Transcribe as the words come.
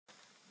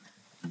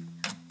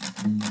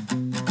Hi,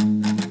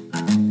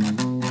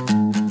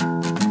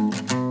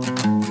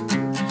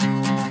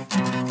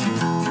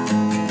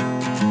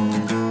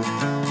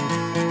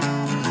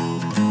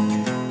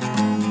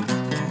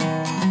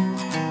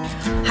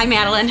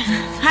 Madeline.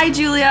 Hi,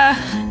 Julia.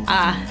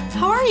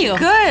 How are you?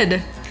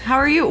 Good. How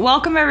are you?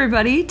 Welcome,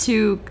 everybody,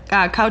 to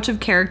Couch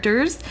of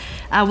Characters.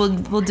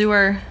 We'll do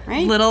our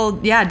little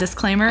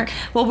disclaimer. Okay.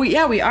 Well,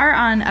 we are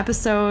on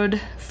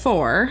episode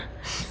 4.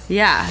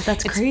 Yeah,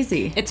 that's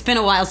crazy. It's been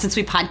a while since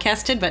we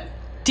podcasted, but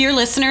dear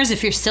listeners,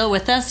 if you're still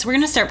with us, we're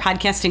going to start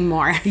podcasting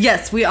more.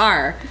 Yes, we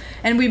are.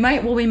 And we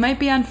might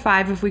be on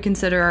 5 if we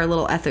consider our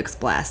little ethics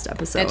blast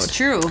episode. That's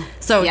true.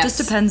 So It just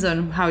depends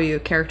on how you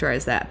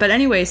characterize that. But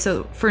anyway,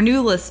 so for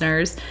new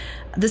listeners,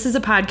 this is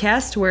a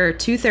podcast where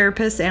 2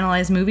 therapists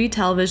analyze movie,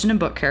 television, and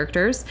book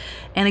characters.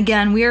 And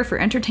again, we are for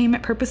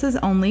entertainment purposes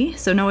only,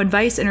 so no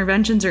advice,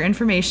 interventions, or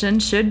information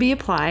should be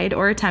applied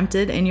or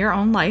attempted in your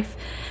own life.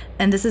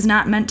 And this is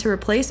not meant to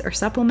replace or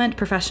supplement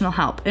professional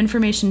help.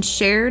 Information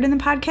shared in the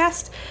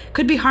podcast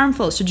could be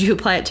harmful should you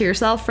apply it to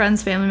yourself,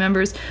 friends, family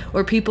members,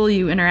 or people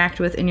you interact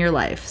with in your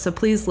life. So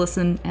please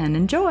listen and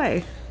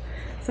enjoy.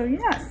 So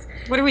yes.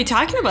 What are we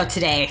talking about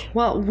today?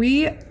 Well,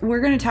 we're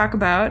going to talk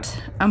about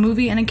a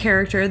movie and a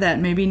character that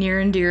may be near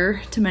and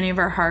dear to many of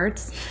our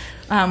hearts.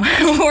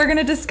 We're going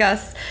to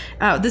discuss,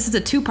 this is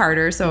a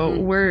 2-parter, so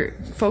we're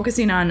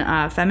focusing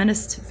on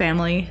feminist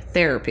family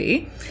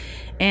therapy.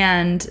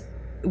 And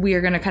we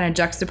are going to kind of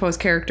juxtapose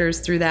characters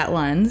through that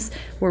lens.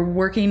 We're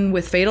working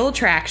with Fatal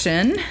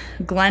Attraction.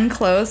 Glenn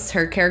Close,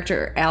 her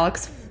character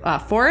Alex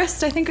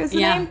Forrest, I think is the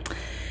name.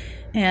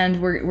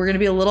 And we're going to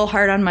be a little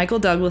hard on Michael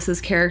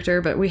Douglas's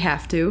character, but we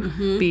have to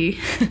be.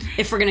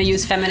 If we're going to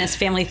use feminist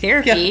family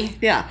therapy,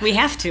 we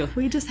have to.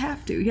 We just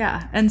have to,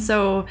 yeah. And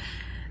so,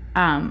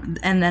 and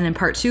then in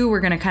part 2,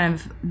 we're going to kind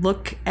of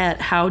look at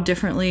how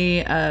differently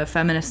a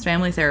feminist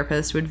family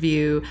therapist would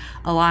view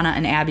Alana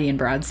and Abby in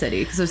Broad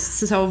City. Because it's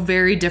so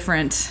very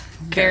different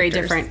characters. Very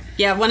different.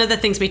 Yeah, one of the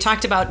things we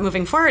talked about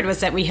moving forward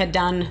was that we had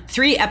done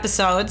 3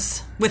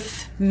 episodes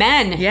with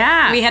men.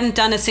 Yeah. We hadn't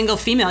done a single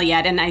female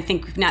yet, and I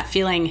think not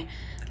feeling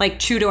like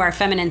true to our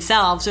feminine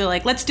selves. We're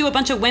like, let's do a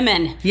bunch of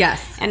women.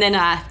 Yes. And then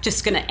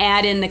just going to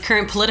add in the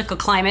current political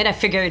climate. I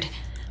figured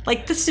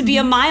like this would be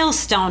a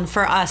milestone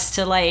for us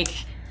to like...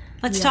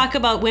 Let's talk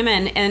about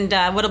women, and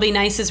what'll be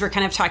nice is we're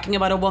kind of talking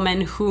about a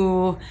woman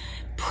who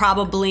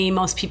probably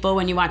most people,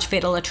 when you watch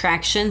Fatal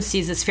Attraction,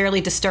 sees as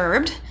fairly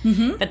disturbed.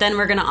 But then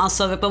we're going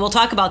to but we'll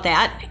talk about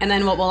that. And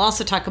then what we'll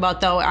also talk about,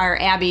 though, are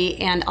Abby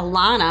and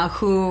Alana,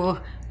 who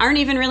aren't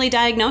even really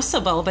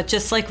diagnosable, but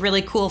just like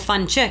really cool,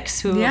 fun chicks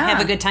who have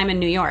a good time in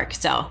New York.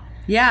 So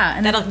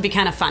and that'll be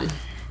kind of fun.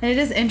 And it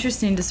is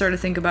interesting to sort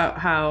of think about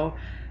how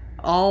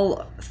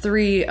all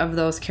 3 of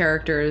those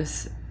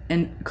characters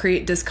and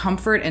create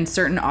discomfort in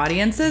certain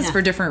audiences for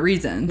different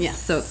reasons.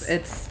 Yes. So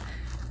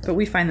but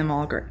we find them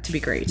all to be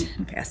great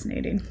and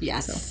fascinating.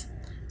 Yes.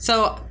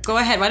 So go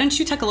ahead. Why don't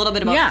you talk a little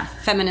bit about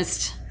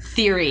feminist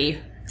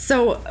theory?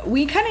 So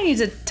we kind of need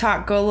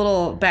to go a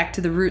little back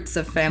to the roots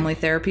of family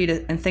therapy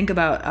and think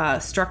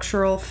about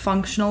structural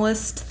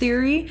functionalist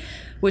theory,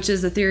 which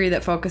is a theory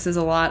that focuses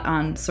a lot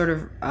on sort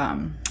of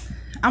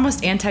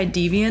almost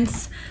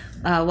anti-deviance,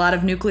 a lot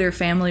of nuclear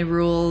family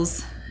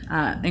rules,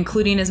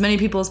 including as many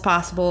people as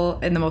possible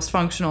in the most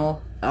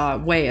functional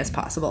way as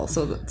possible.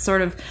 So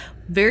sort of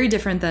very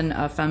different than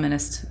a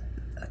feminist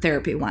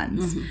therapy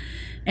lens.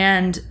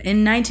 And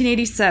in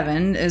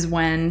 1987 is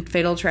when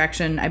Fatal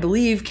Attraction, I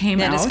believe,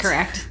 came out. That is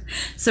correct.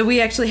 So we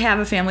actually have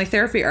a family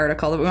therapy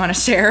article that we want to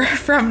share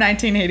from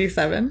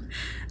 1987.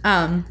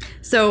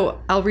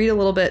 So I'll read a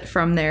little bit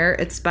from there.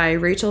 It's by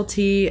Rachel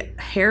T.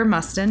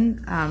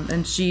 Hare-Muston,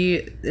 and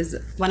she is...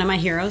 one of my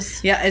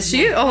heroes. Yeah, is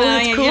she? Oh,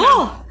 that's cool. You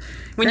know,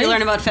 when you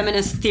learn about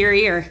feminist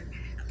theory,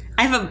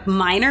 I have a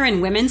minor in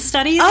women's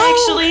studies,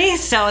 actually.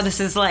 So this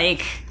is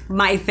like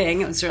my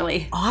thing. It was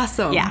really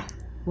awesome. Yeah.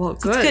 Well,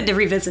 good. So it's good to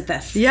revisit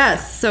this.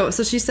 Yes. So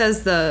she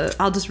says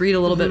I'll just read a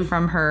little bit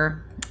from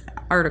her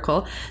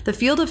article. The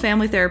field of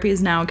family therapy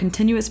is now a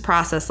continuous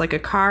process, like a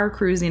car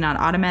cruising on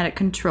automatic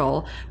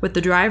control with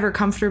the driver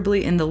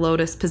comfortably in the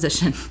lotus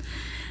position.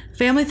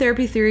 Family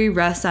therapy theory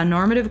rests on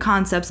normative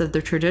concepts of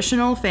the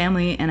traditional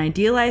family and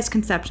idealized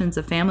conceptions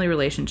of family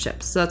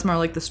relationships. So that's more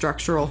like the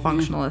structural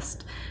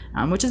functionalist,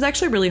 which is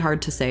actually really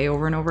hard to say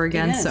over and over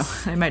again. So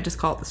I might just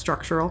call it the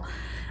structural.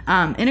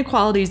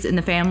 Inequalities in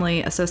the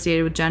family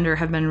associated with gender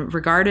have been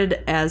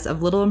regarded as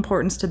of little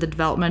importance to the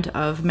development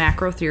of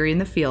macro theory in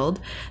the field.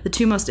 The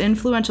 2 most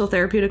influential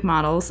therapeutic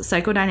models,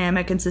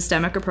 psychodynamic and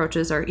systemic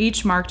approaches, are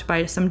each marked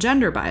by some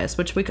gender bias,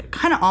 which we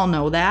kind of all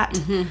know that.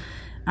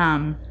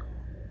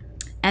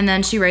 And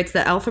then she writes,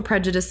 the alpha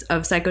prejudice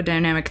of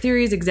psychodynamic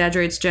theories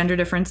exaggerates gender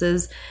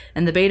differences,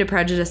 and the beta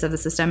prejudice of the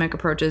systemic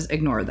approaches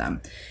ignore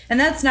them. And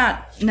that's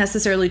not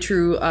necessarily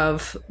true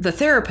of the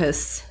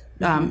therapists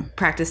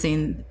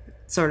practicing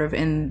sort of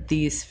in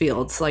these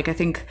fields. Like, I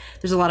think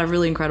there's a lot of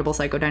really incredible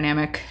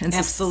psychodynamic and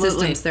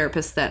systems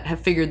therapists that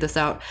have figured this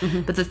out.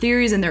 But the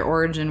theories and their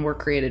origin were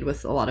created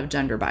with a lot of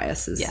gender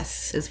biases,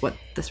 is what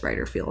this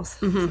writer feels.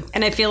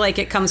 And I feel like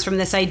it comes from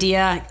this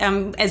idea,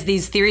 as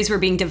these theories were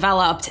being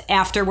developed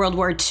after World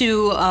War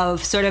II,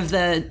 of sort of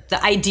the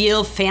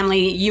ideal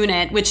family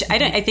unit, which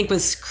I think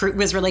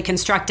was really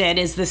constructed,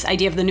 is this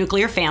idea of the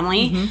nuclear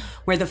family,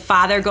 where the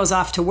father goes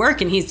off to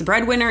work and he's the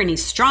breadwinner and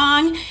he's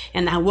strong,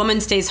 and the woman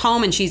stays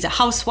home and she's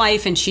a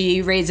housewife and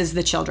she raises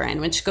the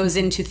children, which goes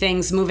into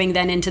things moving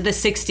then into the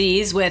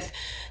 60s with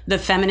the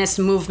feminist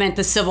movement,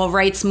 the civil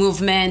rights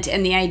movement,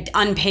 and the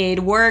unpaid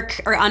work,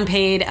 or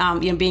unpaid,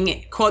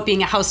 being, quote,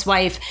 being a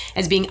housewife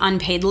as being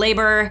unpaid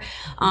labor,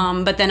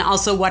 but then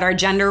also what are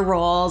gender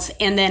roles,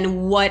 and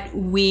then what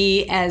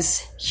we as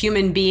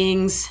human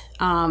beings,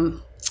 how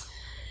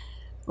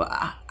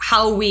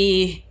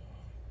we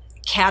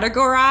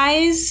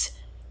categorize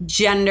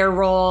gender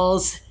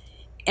roles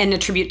and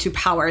attribute to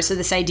power. So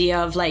this idea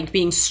of like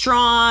being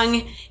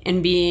strong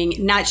and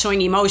being not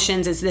showing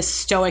emotions as this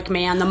stoic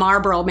man, the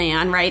Marlboro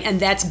man, right? And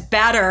that's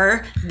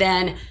better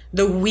than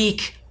the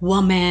weak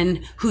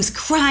woman who's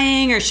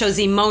crying or shows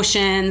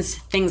emotions,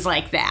 things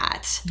like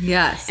that.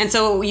 Yes. And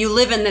so you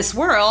live in this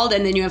world,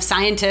 and then you have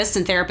scientists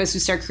and therapists who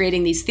start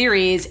creating these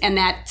theories, and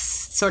that's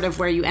sort of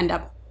where you end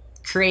up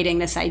creating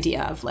this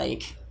idea of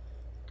like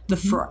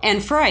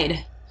and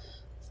Freud.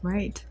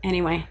 Right.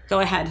 Anyway, go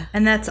ahead.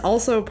 And that's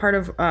also part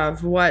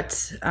of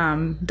what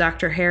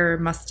Dr. Hare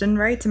Mustin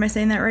writes. Am I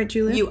saying that right,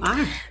 Julia? You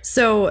are.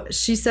 So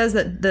she says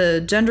that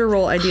the gender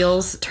role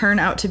ideals turn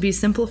out to be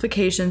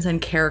simplifications and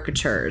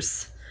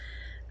caricatures.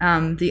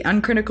 The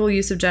uncritical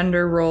use of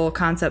gender role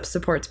concepts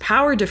supports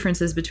power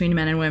differences between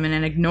men and women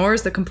and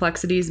ignores the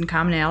complexities and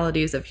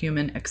commonalities of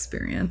human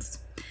experience.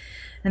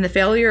 And the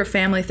failure of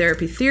family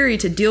therapy theory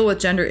to deal with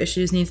gender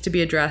issues needs to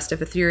be addressed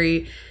if a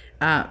theory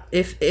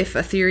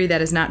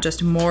that is not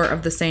just more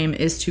of the same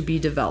is to be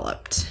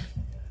developed.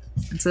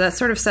 And so that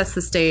sort of sets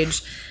the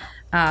stage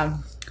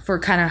for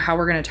kind of how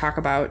we're going to talk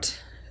about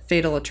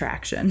Fatal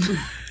Attraction.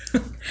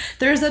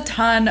 There's a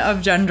ton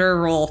of gender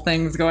role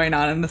things going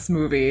on in this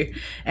movie,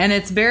 and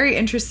it's very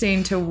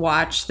interesting to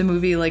watch the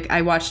movie. Like,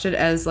 I watched it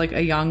as like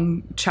a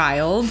young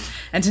child,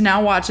 and to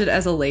now watch it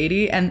as a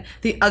lady. And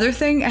the other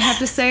thing I have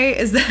to say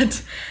is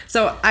that,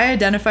 so I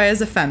identify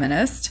as a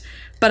feminist,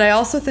 but I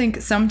also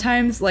think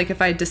sometimes, like, if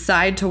I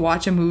decide to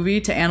watch a movie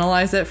to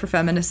analyze it for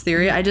feminist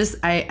theory,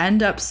 I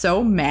end up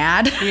so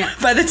mad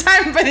by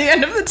the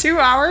end of the 2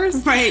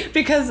 hours. Right.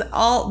 Because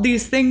all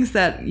these things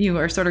that you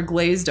are sort of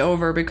glazed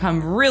over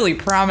become really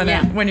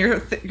prominent when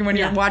you're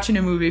watching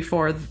a movie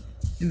for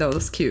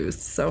those cues.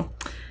 So,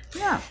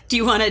 yeah. Do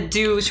you want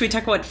to should we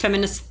talk about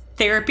feminist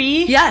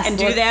therapy? Yes. And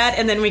do that,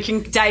 and then we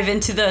can dive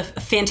into the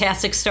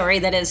fantastic story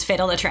that is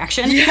Fatal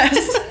Attraction.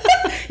 Yes.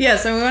 Yeah,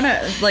 so we want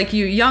to, like,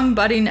 you young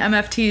budding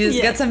MFTs,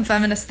 get some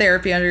feminist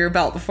therapy under your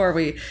belt before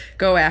we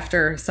go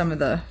after some of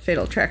the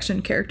Fatal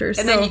Attraction characters.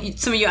 And then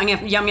some of you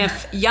young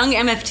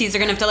MFTs are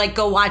going to have to, like,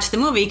 go watch the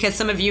movie, because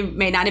some of you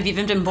may not have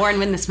even been born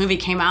when this movie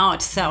came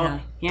out.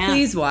 So,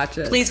 Please watch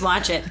it. Please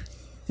watch it.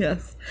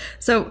 Yes.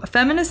 So,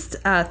 feminist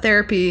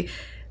therapy...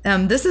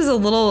 this is a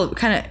little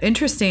kind of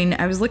interesting.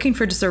 I was looking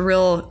for just a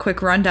real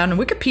quick rundown, and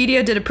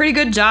Wikipedia did a pretty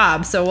good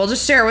job, so we'll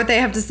just share what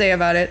they have to say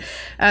about it.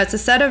 It's a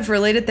set of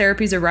related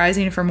therapies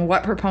arising from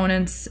what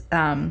proponents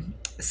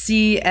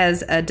see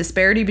as a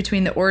disparity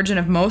between the origin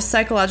of most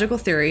psychological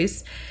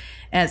theories,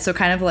 and so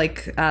kind of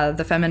like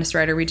the feminist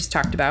writer we just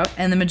talked about,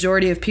 and the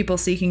majority of people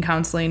seeking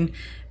counseling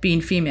being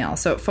female.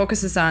 So it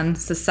focuses on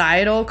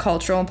societal,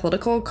 cultural, and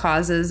political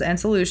causes and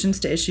solutions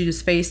to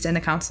issues faced in the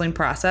counseling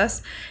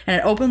process. And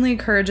it openly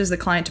encourages the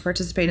client to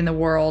participate in the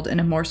world in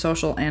a more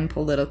social and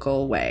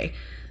political way.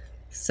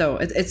 So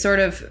it sort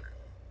of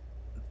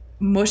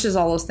mushes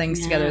all those things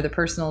together. The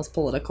personal is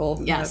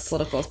political. Yes. The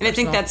political is personal. And I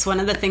think that's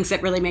one of the things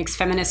that really makes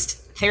feminist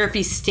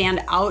therapy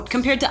stand out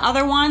compared to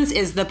other ones,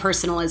 is the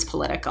personal is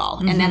political.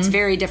 And that's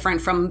very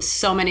different from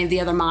so many of the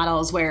other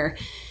models where,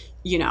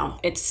 you know,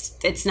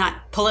 it's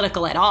not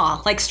political at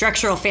all. Like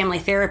structural family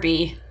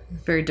therapy.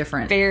 Very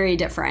different. Very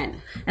different.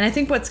 And I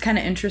think what's kind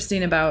of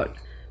interesting about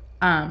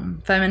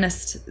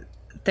feminist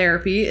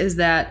therapy is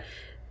that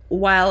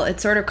while it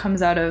sort of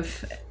comes out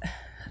of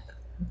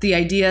the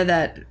idea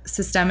that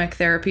systemic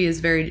therapy is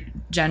very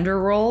gender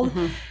role,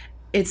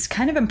 it's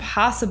kind of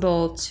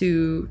impossible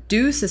to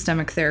do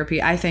systemic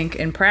therapy, I think,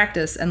 in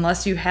practice,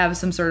 unless you have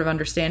some sort of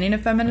understanding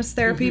of feminist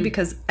therapy,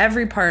 because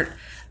every part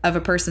of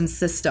a person's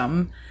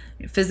system,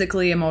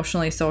 physically,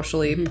 emotionally,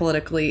 socially,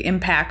 politically,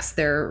 impacts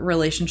their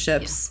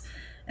relationships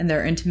and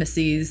their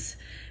intimacies.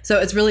 So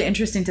it's really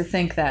interesting to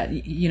think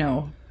that, you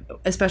know,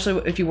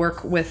 especially if you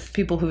work with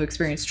people who've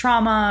experienced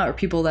trauma or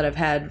people that have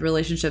had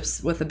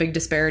relationships with a big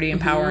disparity in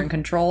power and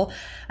control.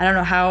 I don't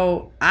know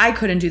how I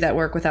couldn't do that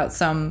work without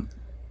some,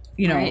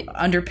 you know,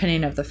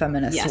 underpinning of the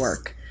feminist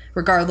work,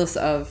 regardless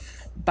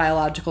of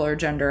biological or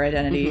gender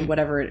identity,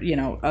 whatever, you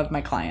know, of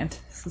my client.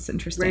 So it's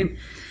interesting.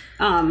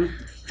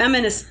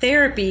 Feminist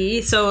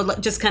Theory, so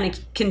just kind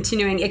of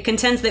continuing, it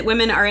contends that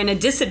women are in a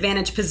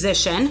disadvantaged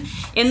position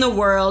in the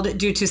world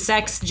due to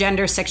sex,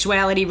 gender,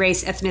 sexuality,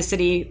 race,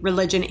 ethnicity,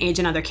 religion, age,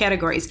 and other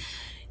categories.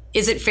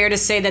 Is it fair to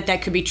say that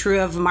that could be true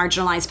of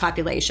marginalized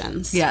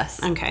populations?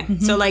 Yes. Okay.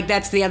 So like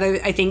that's the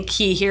other, I think,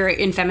 key here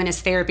in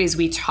feminist therapy as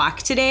we talk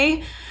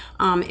today,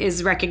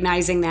 is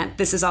recognizing that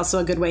this is also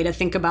a good way to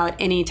think about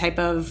any type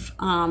of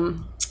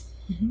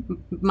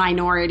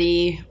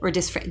minority or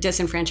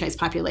disenfranchised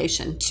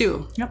population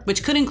too,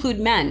 which could include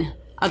men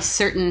of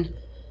certain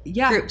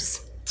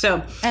groups.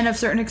 So and of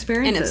certain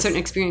experiences.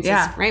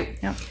 Right?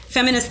 Yep.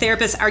 Feminist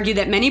therapists argue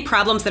that many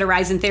problems that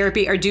arise in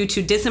therapy are due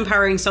to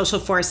disempowering social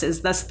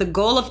forces. Thus, the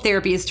goal of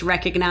therapy is to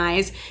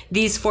recognize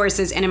these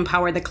forces and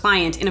empower the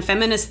client. In a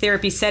feminist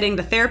therapy setting,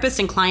 the therapist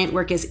and client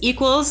work as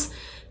equals.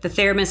 The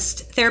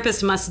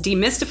therapist must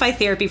demystify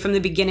therapy from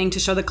the beginning to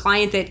show the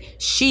client that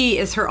she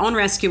is her own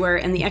rescuer,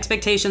 and the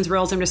expectations,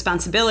 roles, and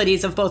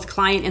responsibilities of both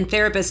client and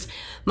therapist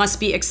must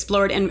be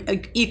explored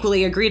and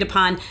equally agreed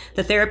upon.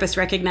 The therapist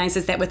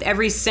recognizes that with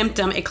every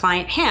symptom a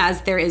client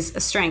has, there is a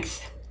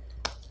strength.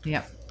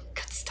 Yep.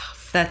 Good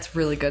stuff. That's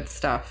really good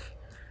stuff.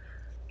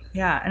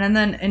 Yeah. And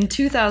then in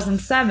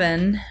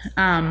 2007,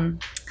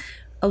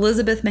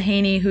 Elizabeth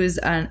Mahaney, who's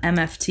an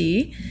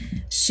MFT,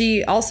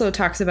 she also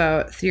talks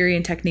about theory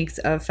and techniques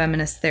of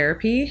feminist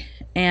therapy.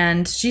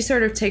 And she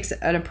sort of takes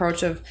an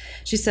approach of,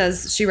 she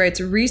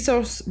writes,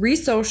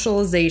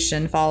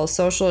 resocialization follows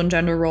social and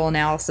gender role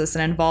analysis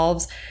and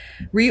involves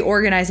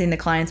reorganizing the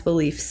client's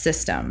belief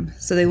system.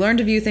 So they learn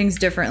to view things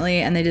differently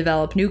and they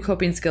develop new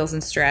coping skills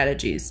and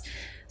strategies.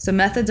 So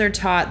methods are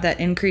taught that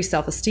increase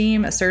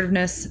self-esteem,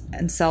 assertiveness,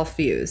 and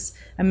self-views.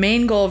 A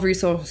main goal of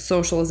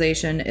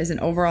resocialization is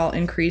an overall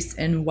increase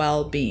in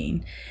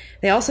well-being.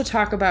 They also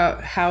talk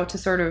about how to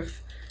sort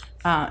of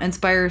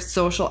inspire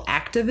social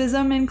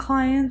activism in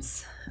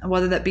clients,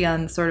 whether that be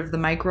on sort of the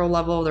micro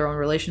level, their own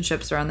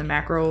relationships, or on the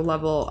macro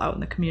level out in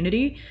the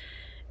community.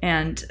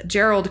 And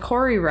Gerald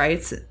Corey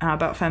writes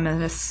about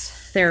feminist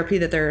therapy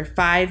that there are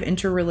 5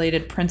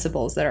 interrelated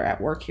principles that are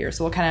at work here.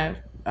 So we'll kind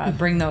of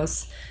bring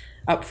those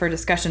up for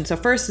discussion. So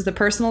first is the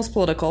personal is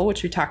political,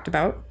 which we talked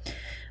about.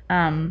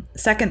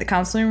 Second, the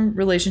counseling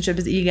relationship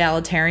is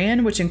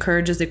egalitarian, which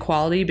encourages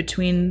equality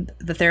between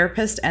the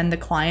therapist and the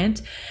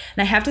client.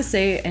 And I have to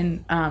say,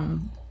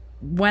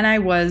 when I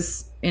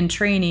was in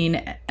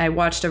training, I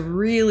watched a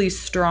really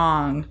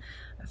strong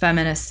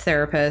feminist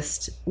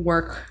therapist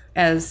work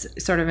as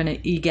sort of an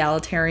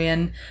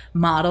egalitarian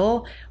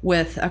model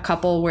with a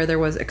couple where there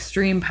was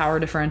extreme power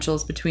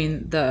differentials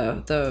between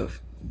the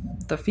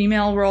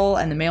female role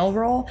and the male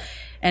role.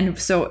 And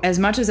so as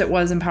much as it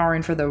was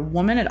empowering for the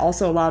woman, it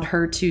also allowed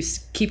her to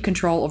keep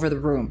control over the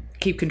room,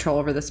 keep control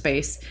over the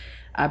space,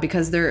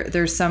 because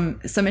there's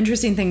some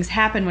interesting things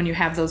happen when you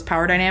have those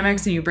power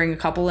dynamics and you bring a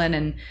couple in,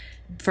 and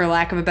for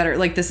lack of a better,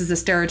 like, this is a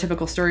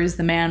stereotypical story, is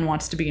the man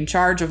wants to be in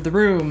charge of the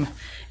room.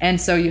 And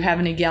so you have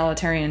an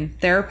egalitarian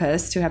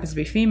therapist who happens to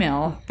be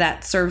female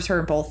that serves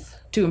her both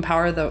to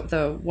empower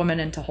the woman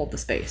and to hold the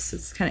space.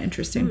 It's kind of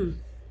interesting.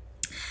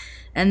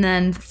 And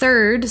then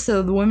third,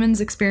 so the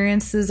women's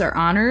experiences are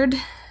honored,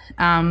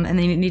 and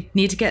they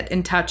need to get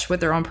in touch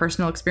with their own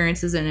personal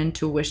experiences and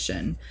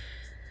intuition.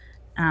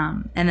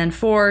 And then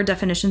 4,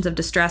 definitions of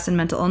distress and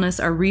mental illness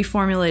are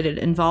reformulated,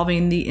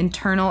 involving the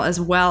internal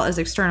as well as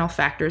external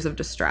factors of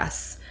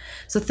distress.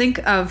 So think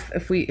of,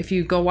 if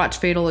you go watch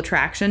Fatal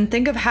Attraction,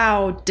 think of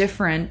how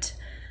different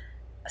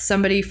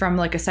somebody from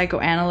like a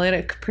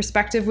psychoanalytic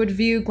perspective would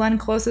view Glenn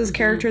Close's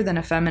character than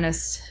a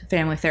feminist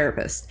family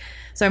therapist.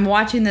 So I'm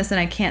watching this and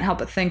I can't help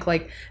but think,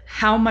 like,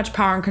 how much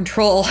power and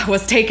control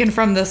was taken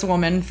from this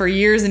woman for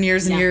years and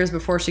years and years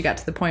before she got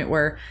to the point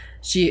where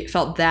she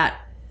felt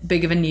that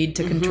big of a need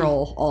to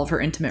control all of her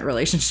intimate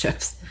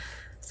relationships.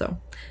 So,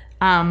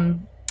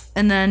 and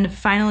then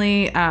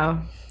finally,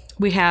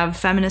 we have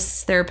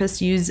feminist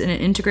therapists use an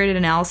integrated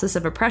analysis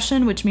of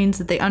oppression, which means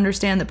that they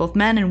understand that both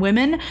men and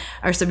women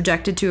are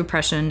subjected to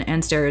oppression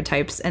and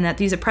stereotypes, and that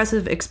these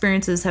oppressive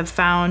experiences have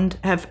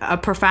a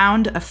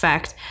profound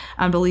effect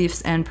on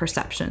beliefs and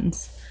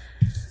perceptions.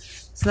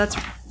 So that's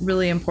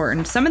really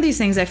important. Some of these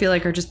things I feel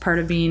like are just part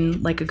of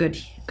being like a good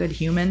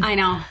human. I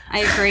know. I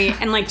agree.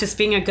 And like just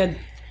being a good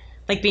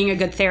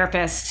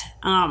therapist.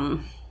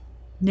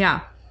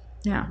 Yeah.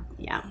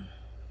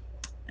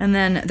 And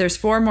then there's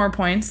 4 more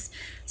points.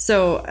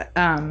 So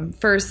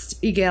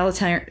first,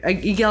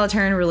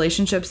 egalitarian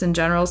relationships in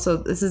general.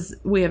 So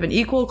we have an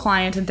equal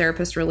client and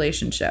therapist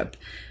relationship.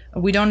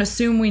 We don't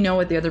assume we know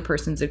what the other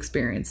person's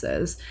experience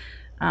is.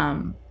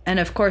 And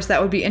of course,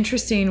 that would be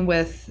interesting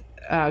with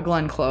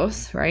Glenn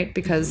Close, right?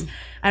 Because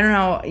I don't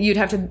know,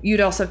 you'd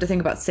also have to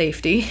think about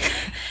safety,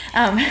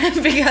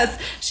 because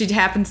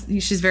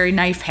she's very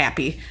knife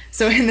happy.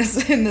 So in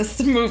this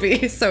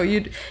movie, so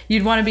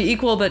you'd want to be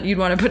equal, but you'd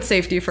want to put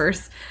safety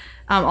first.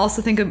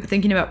 Also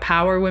thinking about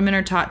power. Women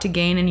are taught to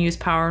gain and use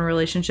power in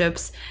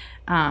relationships,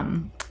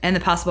 and the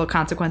possible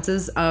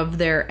consequences of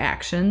their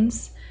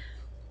actions.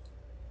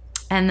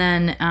 And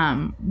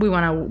then we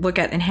want to look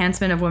at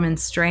enhancement of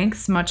women's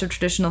strengths. Much of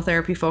traditional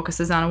therapy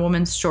focuses on a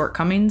woman's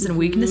shortcomings and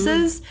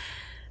weaknesses.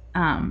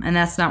 And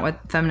that's not what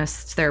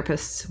feminist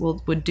therapists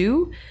would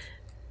do.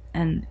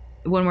 And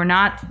when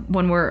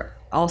we're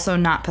also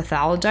not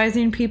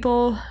pathologizing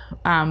people,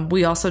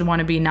 we also want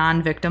to be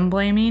non-victim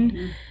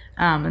blaming.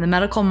 And the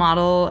medical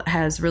model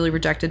has really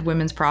rejected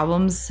women's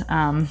problems,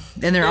 and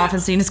they're often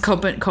seen as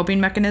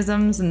coping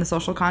mechanisms in the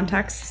social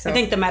context. So. I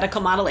think the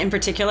medical model in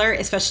particular,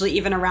 especially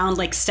even around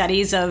like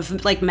studies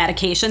of like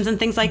medications and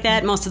things like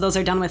that, most of those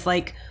are done with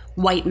like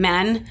white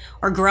men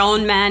or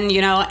grown men,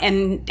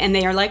 and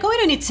they are like, oh, I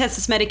don't need to test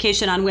this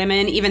medication on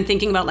women, even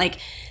thinking about like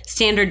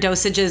standard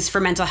dosages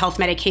for mental health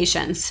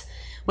medications.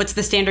 What's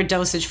the standard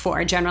dosage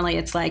for? Generally,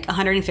 it's like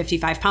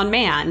 155-pound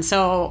man.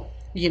 So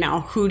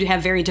who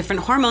have very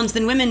different hormones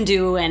than women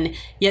do, and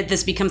yet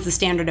this becomes the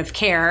standard of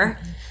care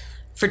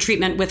for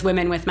treatment with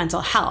women with mental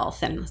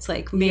health. And it's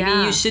like, maybe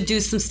you should do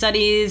some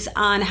studies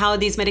on how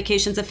these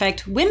medications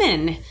affect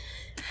women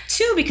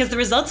too, because the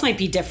results might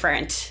be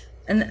different.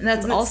 And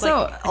that's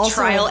also like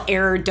trial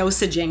error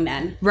dosaging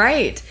then.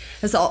 Right.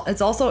 It's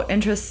also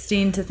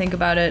interesting to think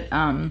about it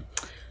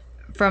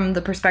from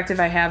the perspective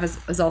I have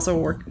is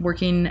also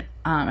working.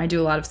 I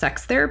do a lot of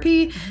sex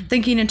therapy,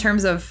 thinking in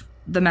terms of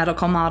the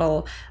medical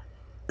model.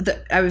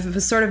 I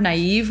was sort of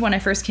naive when I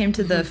first came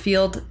to the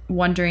field,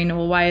 wondering,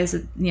 well, why is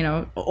it,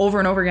 over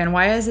and over again,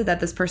 why is it that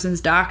this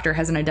person's doctor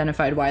hasn't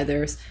identified why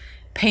there's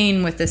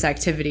pain with this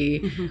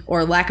activity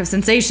or lack of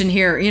sensation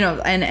here,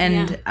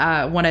 and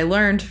what I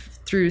learned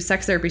through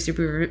sex therapy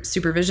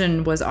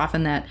supervision was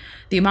often that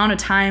the amount of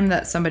time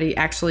that somebody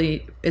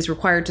actually is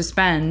required to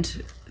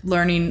spend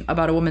learning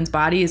about a woman's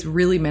body is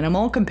really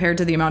minimal compared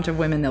to the amount of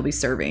women they'll be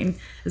serving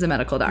as a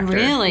medical doctor.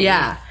 Really?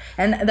 Yeah.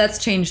 And that's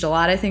changed a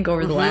lot, I think,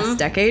 over the last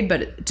decade.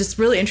 But just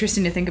really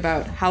interesting to think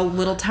about how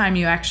little time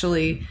you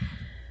actually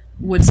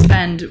would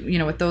spend,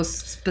 with those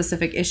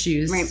specific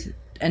issues,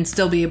 and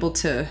still be able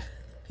to,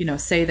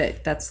 say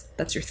that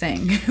that's your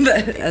thing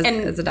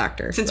as a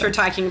doctor. Since we're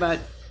talking about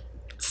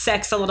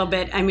sex a little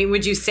bit, I mean,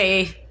 would you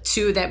say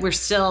too that we're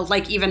still,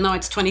 like, even though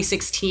it's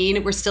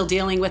 2016, we're still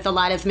dealing with a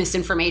lot of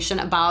misinformation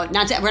about,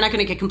 we're not going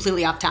to get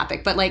completely off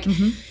topic, but like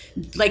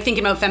thinking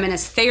about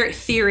feminist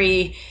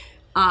theory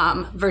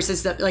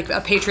versus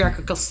a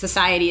patriarchal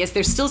society, is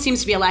there still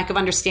seems to be a lack of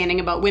understanding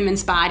about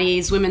women's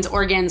bodies, women's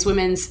organs,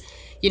 women's,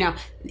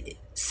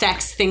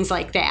 sex, things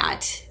like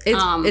that.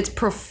 It's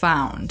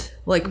profound.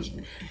 Like,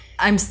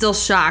 I'm still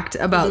shocked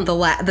about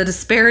the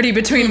disparity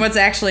between what's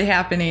actually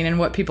happening and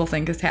what people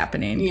think is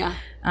happening. Yeah.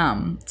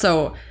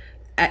 So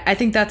I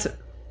think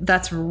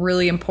that's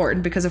really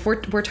important, because if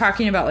we're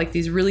talking about like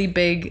these really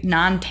big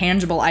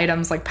non-tangible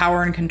items like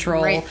power and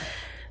control, right,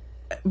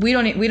 we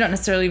don't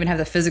necessarily even have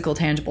the physical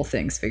tangible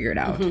things figured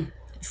out.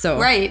 So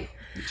right.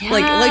 Yeah.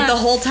 Like the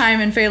whole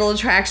time in Fatal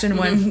Attraction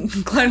when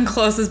Glenn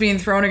Close is being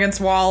thrown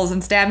against walls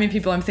and stabbing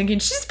people, I'm thinking,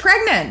 she's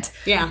pregnant.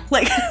 Yeah.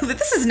 Like,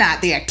 this is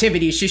not the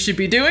activity she should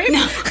be doing.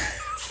 No.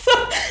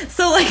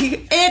 so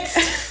like,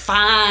 it's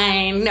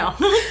fine. No.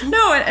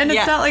 No, and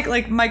it's not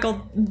like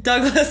Michael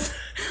Douglas,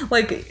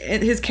 like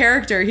his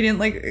character, he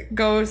didn't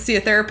go see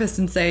a therapist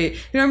and say,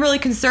 I'm really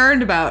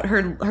concerned about her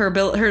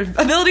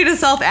ability to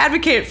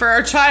self-advocate for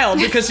our child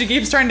because she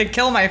keeps trying to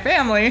kill my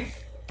family.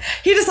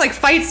 He just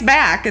fights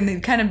back and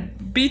then kind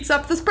of beats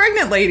up this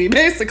pregnant lady,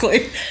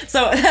 basically.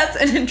 So that's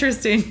an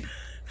interesting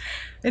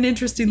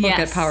look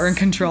at power and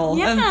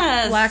control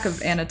and lack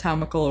of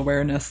anatomical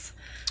awareness.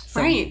 So,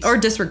 right. Or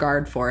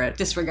disregard for it.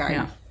 Disregard.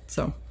 Yeah.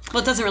 So.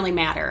 Well, it doesn't really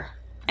matter.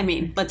 I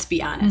mean, let's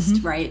be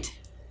honest, right?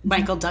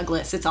 Michael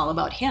Douglas, it's all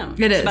about him.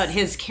 It is. It's about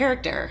his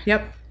character.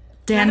 Yep.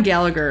 Dan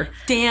Gallagher.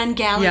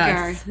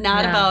 Yes.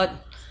 Not about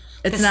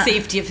the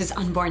safety of his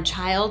unborn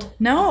child.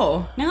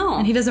 No.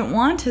 And he doesn't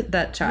want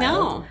that child.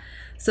 No.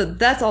 So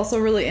that's also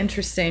really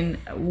interesting.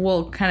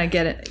 We'll kind of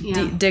get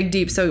it, dig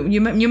deep. So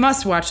you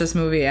must watch this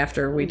movie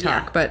after we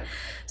talk. Yeah. But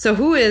so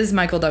who is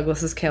Michael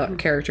Douglas's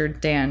character,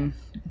 Dan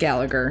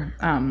Gallagher?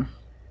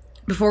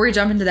 Before we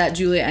jump into that,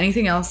 Julia,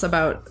 anything else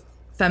about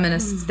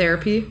feminist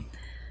therapy?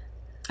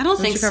 I don't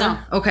think so.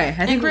 Okay.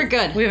 I think we're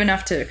good. We have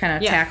enough to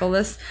kind of tackle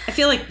this. I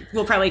feel like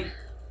we'll probably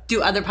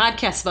do other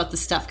podcasts about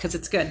this stuff because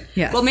it's good.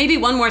 Yes. Well, maybe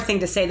one more thing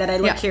to say that I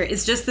look here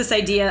is just this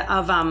idea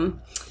of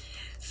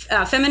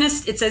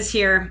feminist. It says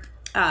here,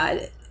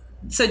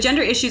 so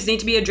gender issues need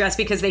to be addressed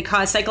because they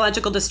cause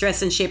psychological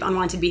distress and shape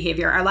unwanted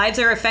behavior. Our lives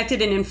are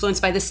affected and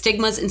influenced by the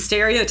stigmas and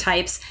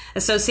stereotypes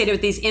associated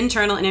with these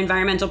internal and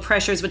environmental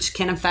pressures, which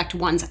can affect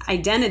one's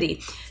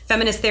identity.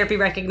 Feminist therapy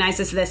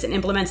recognizes this and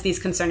implements these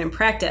concerns in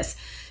practice.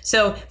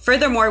 So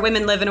furthermore,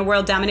 women live in a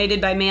world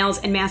dominated by males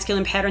and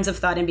masculine patterns of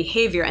thought and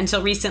behavior.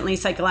 Until recently,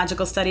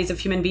 psychological studies of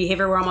human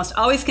behavior were almost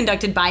always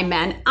conducted by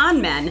men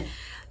on men.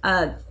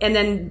 And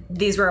then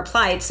these were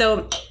applied.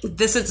 So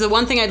this is the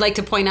one thing I'd like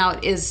to point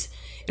out is,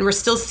 and we're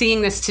still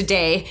seeing this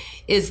today,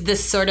 is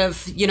this sort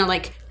of,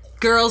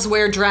 girls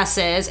wear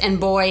dresses and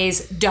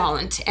boys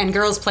don't. And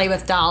girls play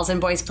with dolls and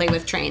boys play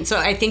with trains. So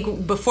I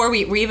think before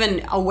we're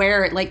even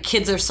aware,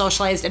 kids are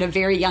socialized at a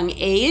very young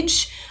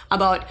age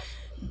about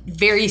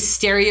very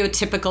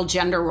stereotypical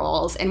gender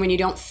roles. And when you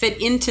don't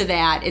fit into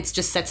that, it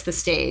just sets the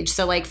stage.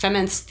 So like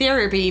feminist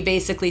theory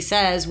basically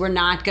says we're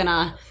not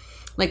gonna,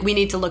 like, we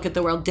need to look at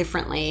the world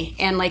differently.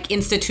 And like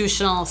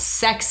institutional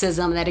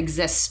sexism that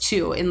exists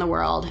too in the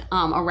world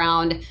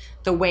around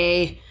the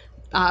way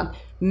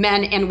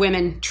men and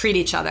women treat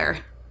each other.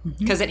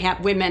 Because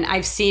women,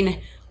 I've seen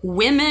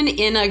women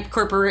in a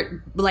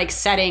corporate like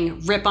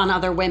setting rip on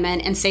other women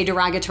and say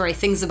derogatory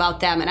things about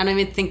them, and I don't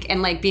even think,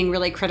 and like being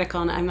really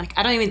critical, and I'm like,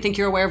 I don't even think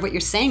you're aware of what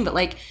you're saying, but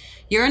like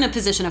you're in a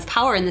position of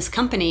power in this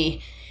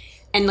company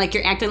and like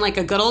you're acting like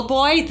a good old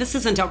boy. This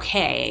isn't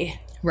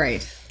okay.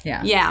 Right.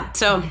 Yeah.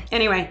 So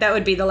anyway, that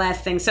would be the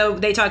last thing. So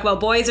they talk about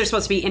boys are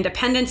supposed to be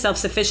independent,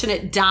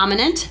 self-sufficient,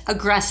 dominant,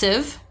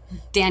 aggressive,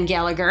 Dan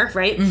Gallagher,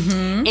 right?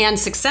 And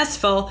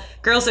successful.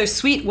 Girls are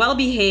sweet,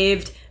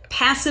 well-behaved,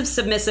 passive,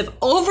 submissive,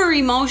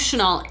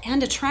 over-emotional,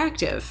 and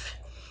attractive.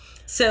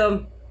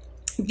 So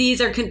this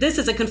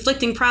is a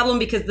conflicting problem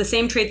because the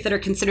same traits that are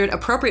considered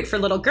appropriate for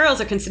little girls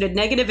are considered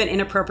negative and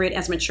inappropriate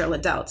as mature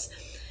adults.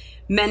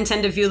 Men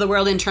tend to view the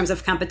world in terms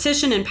of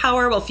competition and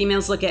power, while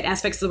females look at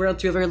aspects of the world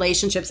through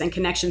relationships and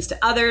connections to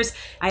others.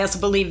 I also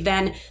believe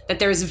then that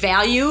there's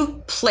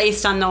value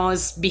placed on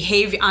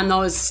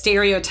those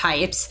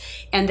stereotypes,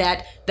 and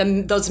that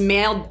those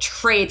male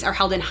traits are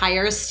held in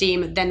higher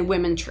esteem than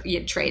women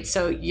traits.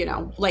 So, you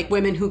know, like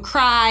women who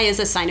cry is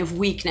a sign of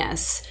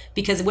weakness,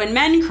 because when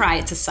men cry,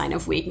 it's a sign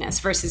of weakness,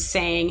 versus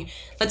saying,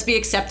 let's be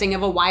accepting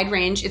of a wide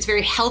range. It's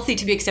very healthy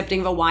to be accepting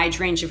of a wide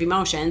range of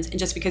emotions. And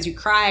just because you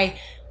cry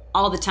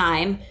all the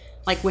time,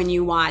 like when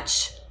you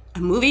watch a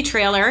movie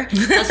trailer,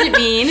 doesn't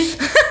mean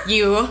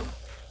you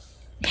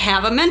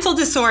have a mental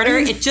disorder.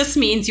 It just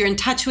means you're in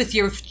touch with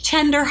your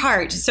tender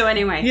heart. So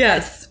anyway,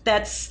 yes,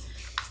 that's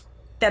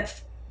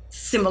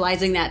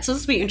symbolizing that. So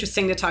this will be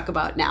interesting to talk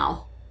about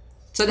now.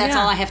 So that's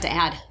all I have to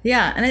add.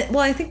 Yeah, and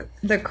I think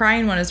the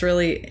crying one is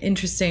really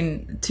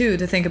interesting too,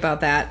 to think about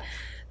that.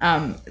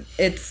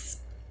 It's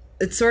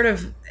sort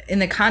of in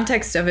the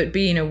context of it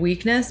being a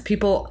weakness.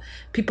 People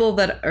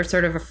that are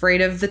sort of afraid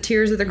of the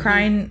tears or the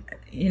crying,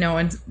 you know,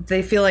 and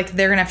they feel like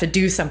they're gonna have to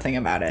do something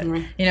about it.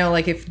 You know,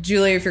 like if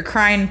you're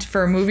crying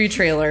for a movie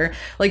trailer,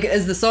 like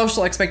is the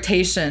social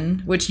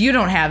expectation, which you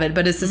don't have it,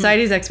 but is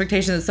society's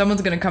expectation that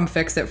someone's gonna come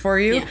fix it for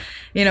you.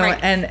 You know,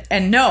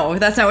 and no,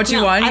 that's not what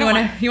you want.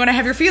 You want to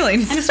have your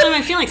feelings. I just want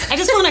my feelings. I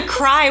just want to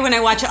cry when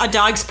I watch A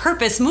Dog's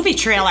Purpose movie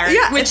trailer,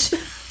 which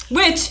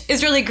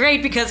is really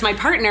great because my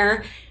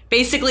partner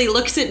basically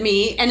looks at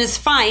me and is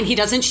fine. He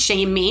doesn't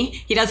shame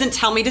me. He doesn't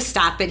tell me to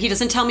stop it. He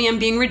doesn't tell me I'm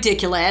being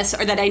ridiculous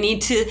or that I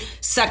need to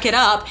suck it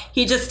up.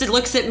 He just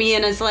looks at me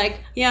and is like,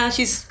 yeah,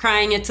 she's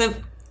crying. It's a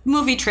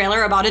movie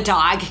trailer about a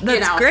dog.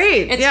 That's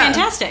great. It's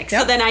fantastic.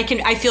 Yep. So then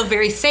I feel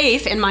very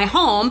safe in my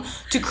home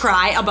to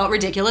cry about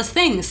ridiculous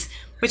things,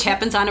 which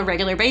happens on a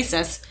regular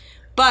basis.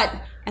 But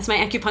as my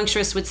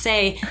acupuncturist would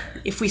say,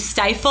 if we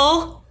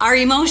stifle our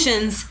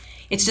emotions,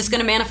 it's just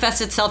going to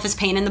manifest itself as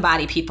pain in the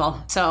body,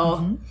 people.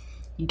 So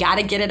you got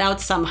to get it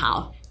out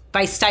somehow.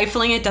 By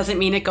stifling it doesn't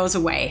mean it goes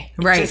away.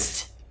 It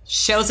just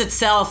shows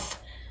itself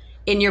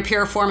in your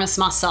piriformis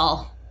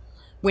muscle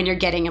when you're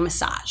getting a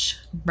massage.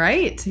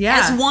 Right.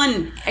 Yeah. As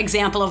one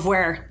example of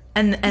where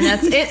and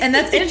that's it. And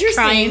that's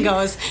interesting. Crying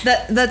goes.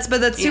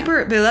 That's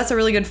super. But that's a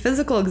really good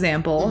physical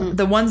example.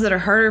 The ones that are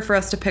harder for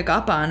us to pick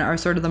up on are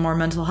sort of the more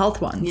mental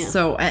health ones. Yeah.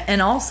 So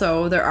and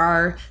also there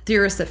are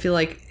theorists that feel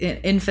like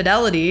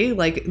infidelity,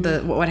 like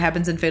what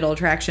happens in Fatal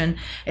Attraction,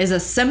 is a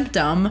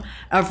symptom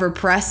of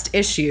repressed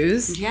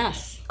issues.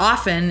 Yes.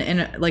 Often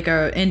in like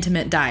a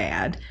intimate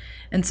dyad,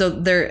 and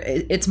so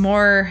it's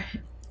more.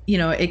 You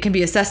know, it can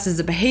be assessed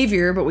as a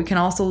behavior, but we can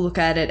also look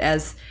at it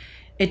as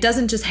it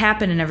doesn't just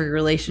happen in every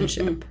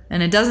relationship.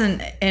 And it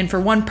doesn't, and for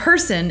one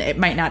person, it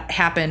might not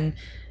happen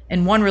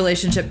in one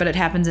relationship, but it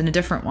happens in a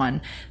different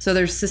one. So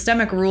there's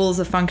systemic rules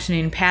of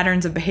functioning,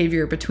 patterns of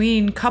behavior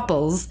between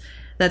couples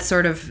that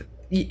sort of,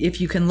 if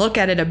you can look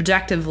at it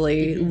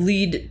objectively,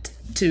 lead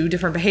to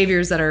different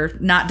behaviors that are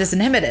not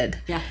disinhibited.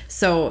 Yeah.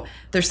 So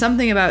there's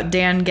something about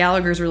Dan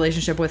Gallagher's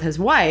relationship with his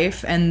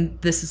wife, and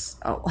this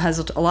has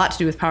a lot to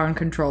do with power and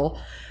control,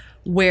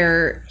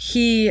 where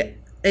he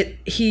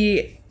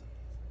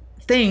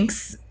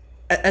thinks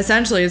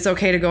essentially it's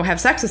okay to go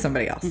have sex with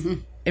somebody else.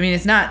 I mean,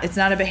 it's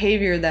not a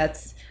behavior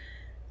that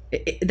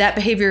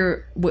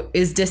behavior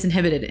is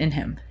disinhibited in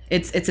him.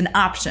 It's an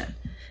option.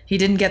 He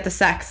didn't get the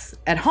sex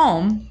at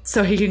home,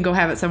 so he can go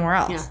have it somewhere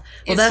else.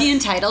 Yeah. Well, is he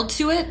entitled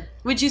to it,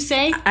 would you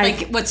say?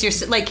 What's your,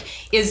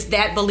 like, is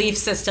that belief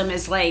system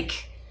is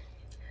like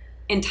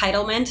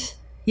entitlement?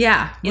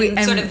 Yeah.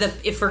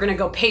 If we're going to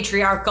go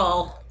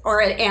patriarchal or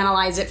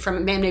analyze it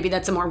from, maybe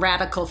that's a more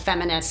radical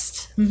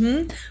feminist.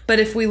 But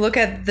if we look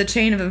at the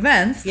chain of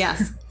events.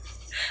 Yes.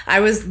 I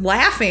was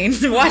laughing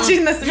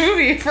watching this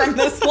movie from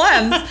this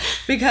lens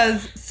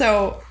because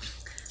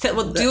So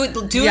we'll do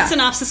a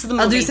synopsis of the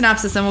movie. I'll do a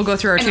synopsis and we'll go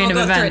through our chain of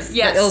events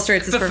that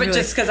illustrates this perfectly.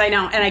 Just because I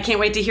know, and I can't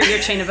wait to hear your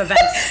chain of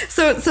events.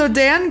 So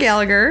Dan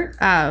Gallagher,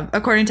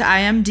 according to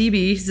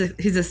IMDb,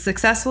 he's a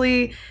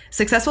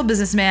successful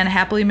businessman,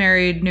 happily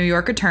married New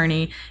York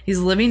attorney. He's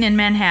living in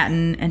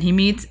Manhattan, and he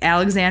meets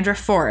Alexandra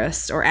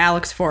Forrest, or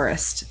Alex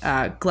Forrest,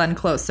 Glenn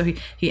Close. So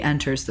he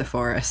enters the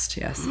forest,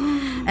 yes.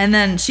 And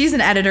then she's an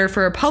editor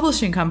for a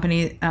publishing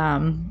company,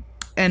 and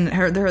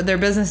their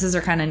businesses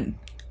are kind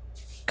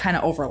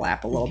of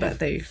overlap a little bit.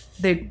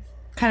 They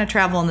kind of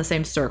travel in the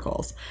same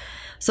circles.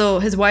 So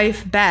his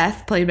wife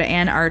Beth, played by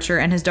Ann Archer,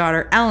 and his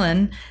daughter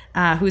Ellen,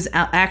 who's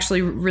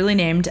actually really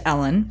named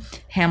Ellen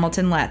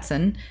Hamilton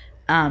Latson,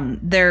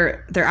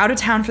 they're out of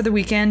town for the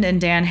weekend,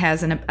 and Dan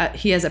has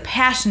a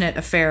passionate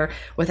affair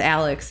with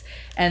Alex,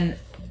 and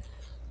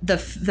the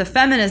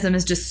feminism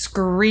is just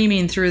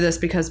screaming through this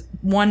because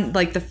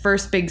the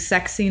first big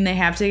sex scene they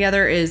have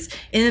together is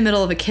in the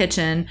middle of a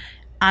kitchen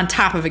on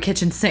top of a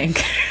kitchen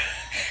sink.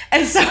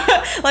 And so,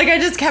 I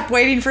just kept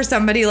waiting for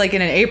somebody, in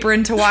an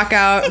apron to walk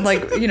out,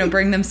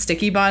 bring them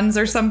sticky buns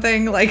or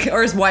something,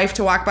 or his wife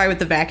to walk by with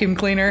the vacuum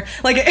cleaner.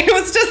 It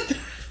was just,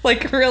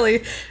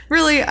 really,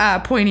 really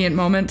poignant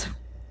moment.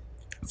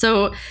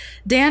 So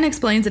Dan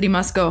explains that he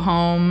must go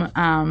home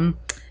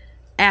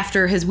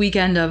after his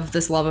weekend of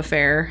this love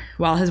affair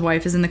while his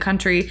wife is in the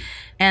country.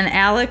 And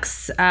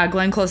Alex,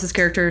 Glenn Close's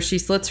character, she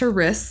slits her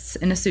wrists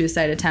in a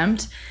suicide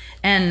attempt.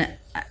 And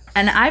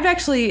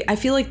I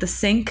feel like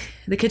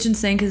the kitchen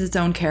sink is its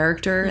own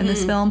character in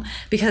this film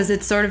because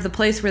it's sort of the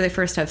place where they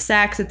first have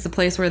sex. It's the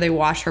place where they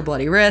wash her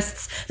bloody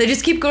wrists. They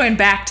just keep going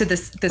back to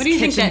this kitchen sink. What do you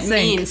think that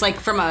means?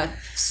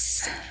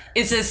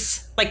 Is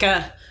this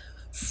a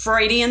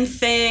Freudian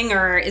thing,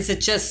 or is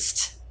it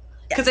just...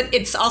 Because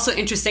it's also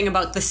interesting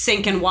about the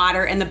sink and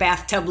water and the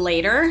bathtub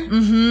later.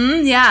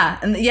 Mm-hmm, yeah.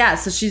 And yeah,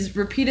 so she's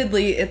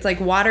repeatedly... It's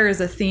water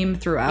is a theme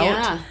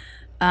throughout.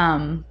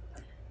 Yeah.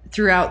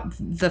 Throughout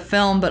the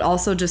film, but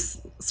also just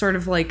sort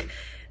of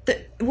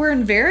we're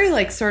in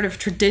very sort of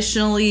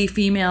traditionally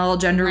female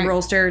gender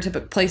role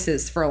stereotypic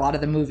places for a lot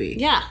of the movie.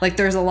 Yeah.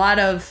 There's a lot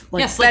of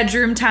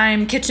bedroom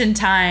time, kitchen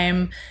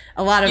time,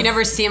 a lot of... You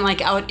never see him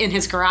out in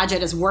his garage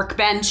at his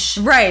workbench.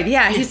 Right.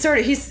 Yeah. He's sort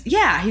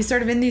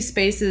of in these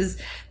spaces.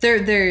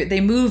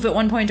 They move at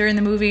one point during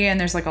the movie, and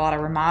there's a lot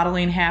of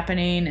remodeling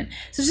happening, and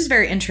so it's just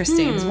very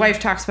interesting. His wife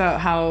talks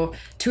about how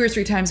 2 or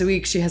 3 times a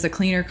week she has a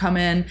cleaner come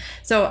in.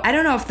 So I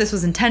don't know if this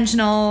was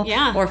intentional,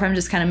 or if I'm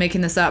just kind of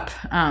making this up.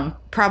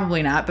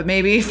 Probably not, but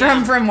maybe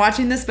from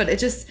watching this. But it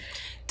just...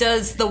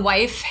 Does the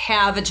wife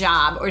have a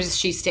job, or does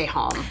she stay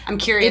home? I'm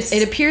curious.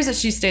 It appears that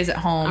she stays at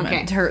home.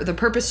 Okay. And the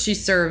purpose she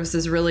serves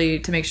is really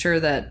to make sure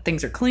that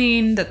things are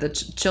clean, that the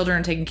children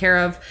are taken care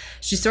of.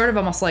 She's sort of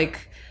almost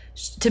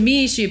to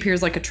me, she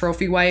appears like a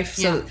trophy wife.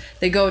 So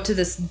they go to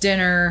this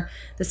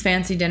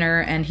fancy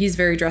dinner, and he's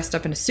very dressed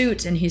up in a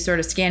suit, and he's sort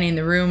of scanning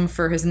the room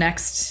for his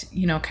next,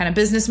 kind of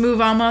business move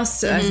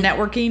almost, as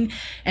networking.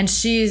 And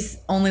she's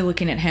only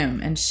looking at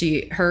him. And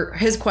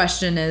his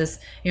question is,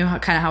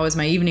 how is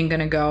my evening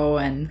going to go?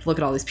 And look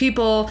at all these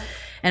people.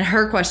 And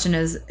her question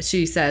is,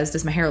 she says,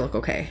 does my hair look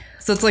okay?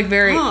 So it's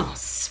very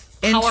interesting.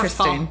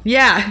 Powerful.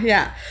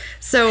 Yeah.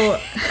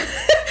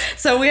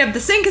 So we have the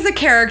sink as a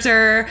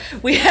character.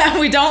 We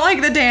don't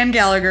like the Dan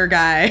Gallagher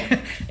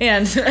guy,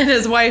 and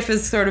his wife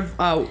is sort of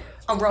a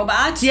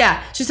robot.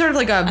 Yeah, she's sort of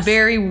a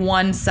very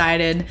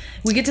one-sided.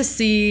 We get to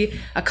see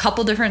a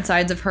couple different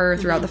sides of her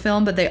throughout the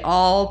film, but they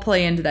all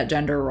play into that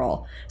gender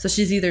role. So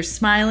she's either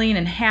smiling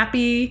and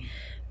happy,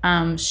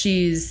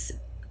 she's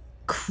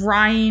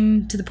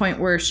crying to the point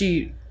where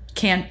she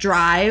can't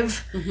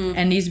drive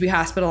and needs to be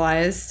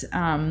hospitalized.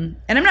 And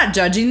I'm not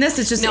judging this.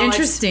 It's just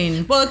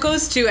interesting. It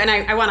goes to, and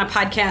I want a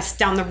podcast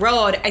down the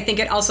road. I think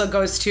it also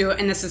goes to,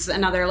 and this is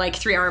another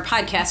 3-hour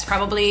podcast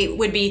probably,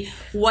 would be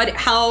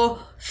how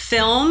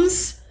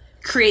films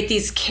create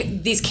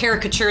these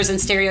caricatures and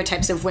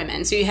stereotypes of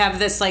women. So you have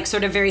this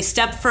sort of very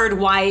Stepford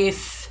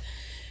wife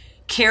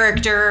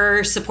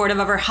character, supportive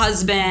of her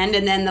husband,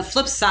 and then the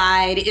flip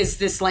side is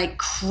this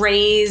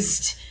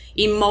crazed,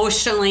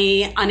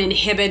 emotionally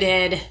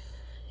uninhibited,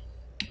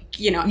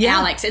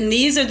 Alex. And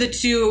these are the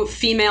two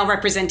female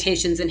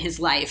representations in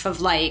his life of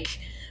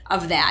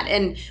that.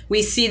 And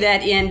we see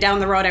that in Down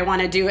the Road. I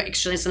want to do,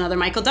 actually, it's another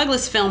Michael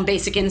Douglas film,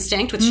 Basic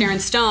Instinct, with Sharon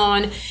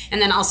Stone,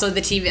 and then also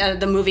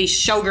the movie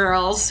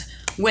Showgirls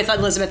with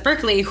Elizabeth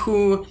Berkley,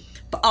 who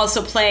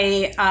also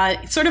play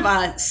sort of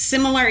a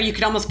similar, you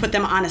could almost put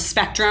them on a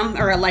spectrum,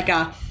 or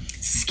a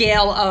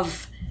scale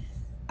of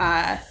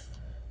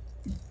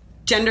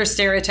gender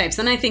stereotypes.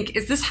 And I think,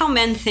 is this how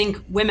men think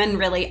women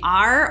really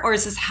are, or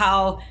is this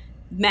how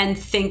men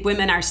think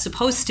women are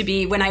supposed to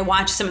be? When I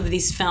watch some of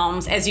these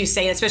films, as you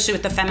say, especially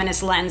with the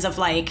feminist lens of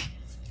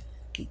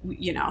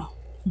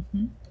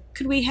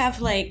could we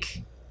have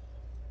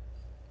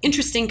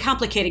interesting,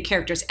 complicated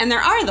characters? And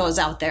there are those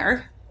out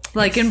there.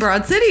 Like in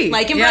Broad City.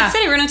 Like in Broad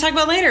City, we're going to talk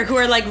about later, who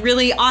are like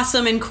really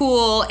awesome and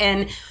cool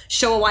and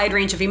show a wide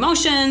range of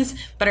emotions,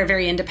 but are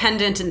very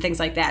independent and things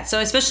like that. So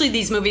especially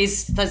these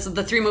movies,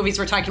 the three movies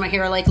we're talking about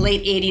here are like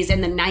late 80s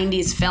and the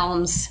 90s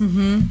films.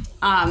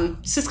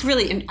 It's just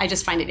really, I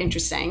just find it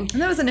interesting.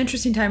 And that was an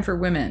interesting time for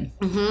women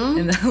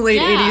in the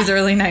late 80s,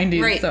 early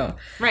 90s. Right. So.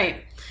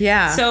 Right.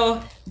 Yeah.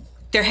 So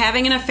they're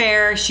having an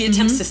affair. She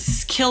attempts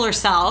to kill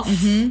herself.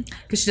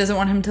 Because she doesn't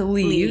want him to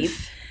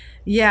leave.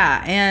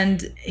 Yeah,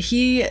 and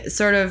he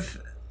sort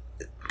of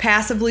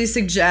passively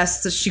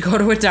suggests that she go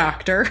to a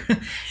doctor.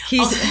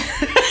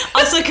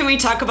 Also, can we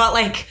talk about,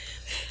 like,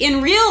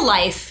 in real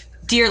life,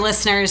 dear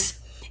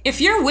listeners,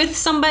 if you're with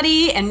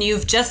somebody and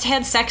you've just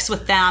had sex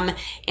with them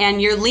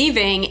and you're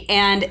leaving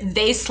and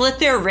they slit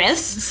their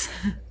wrists,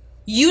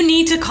 you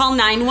need to call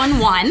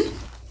 911.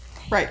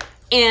 Right.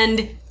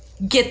 And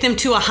get them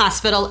to a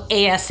hospital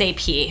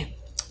ASAP.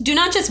 Do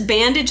not just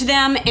bandage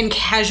them and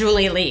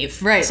casually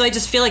leave. Right. So I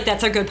just feel like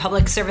that's a good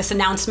public service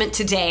announcement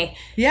today.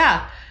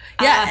 Yeah.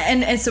 Yeah.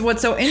 And so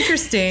what's so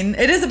interesting,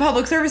 it is a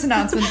public service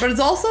announcement, but it's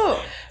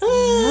also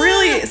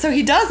really, so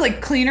he does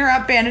like clean her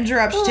up, bandage her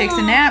up. She takes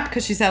a nap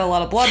because she's had a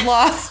lot of blood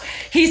loss.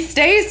 He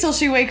stays till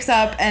she wakes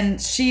up and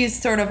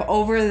she's sort of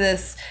over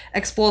this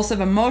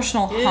explosive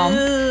emotional hump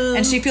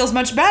and she feels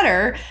much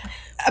better.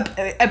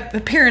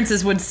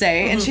 Appearances would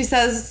say, and she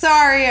says,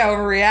 sorry, I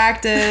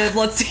overreacted,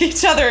 let's see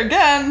each other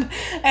again,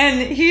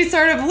 and he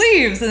sort of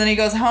leaves, and then he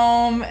goes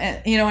home,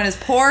 and and his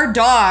poor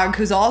dog,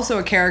 who's also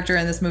a character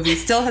in this movie,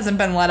 still hasn't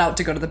been let out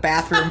to go to the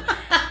bathroom,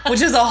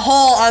 which is a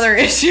whole other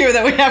issue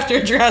that we have to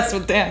address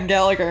with Dan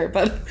Gallagher.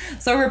 But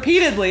so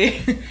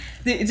repeatedly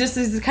just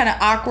these kind of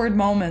awkward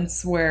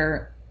moments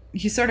where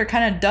he sort of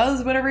kind of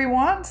does whatever he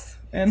wants,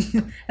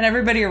 and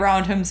everybody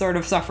around him sort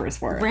of suffers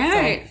for it.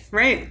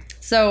 Right.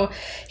 So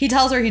he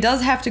tells her he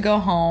does have to go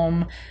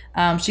home.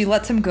 She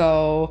lets him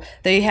go.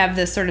 They have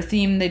this sort of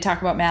theme. They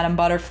talk about Madame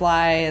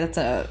Butterfly. That's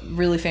a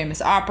really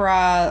famous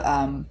opera.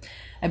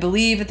 I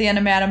believe at the end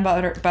of Madame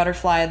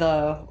Butterfly,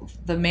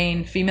 the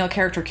main female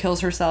character kills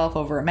herself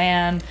over a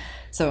man.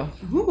 So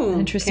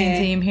interesting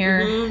theme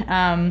here.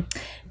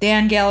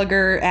 Dan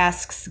Gallagher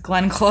asks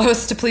Glenn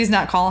Close to please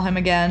not call him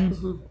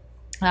again.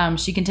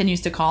 She continues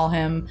to call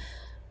him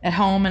at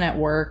home and at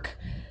work.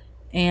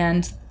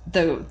 And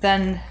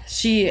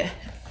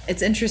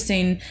it's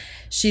interesting,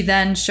 she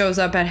then shows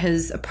up at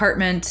his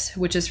apartment,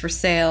 which is for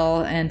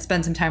sale, and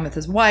spends some time with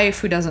his wife,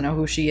 who doesn't know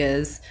who she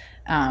is.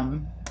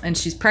 And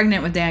she's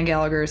pregnant with Dan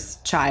Gallagher's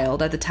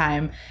child at the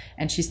time.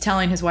 And she's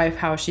telling his wife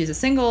how she's a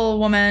single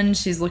woman.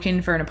 She's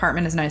looking for an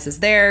apartment as nice as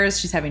theirs.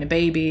 She's having a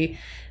baby.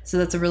 So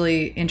that's a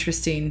really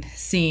interesting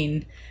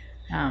scene.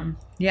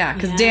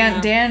 Because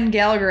Dan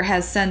Gallagher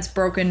has since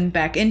broken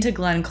back into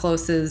Glenn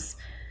Close's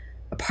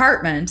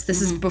apartment.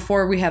 This is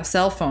before we have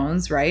cell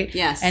phones, right?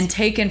 Yes. And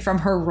taken from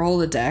her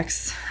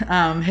Rolodex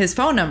his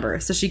phone number,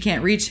 so she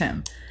can't reach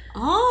him.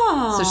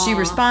 Oh. So she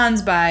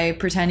responds by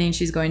pretending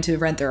she's going to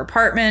rent their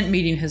apartment,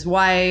 meeting his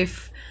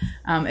wife.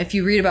 If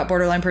you read about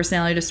borderline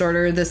personality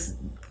disorder, this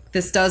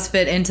does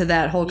fit into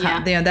that whole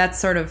that's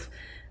sort of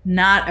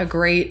not a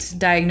great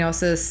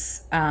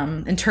diagnosis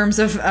in terms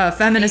of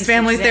feminist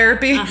family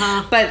therapy,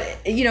 but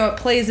it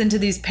plays into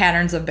these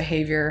patterns of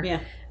behavior.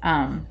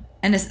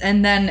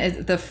 And then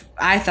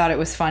I thought it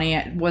was funny.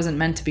 It wasn't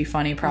meant to be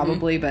funny,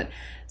 probably. But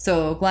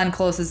so Glenn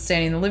Close is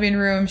standing in the living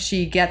room.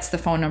 She gets the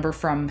phone number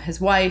from his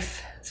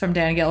wife, from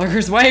Dan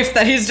Gallagher's wife,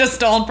 that he's just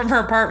stolen from her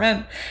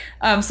apartment,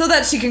 so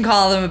that she can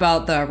call them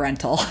about the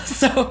rental.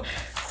 So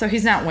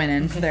he's not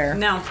winning there.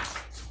 No.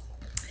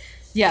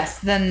 Yes.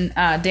 Then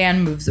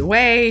Dan moves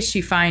away.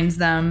 She finds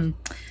them.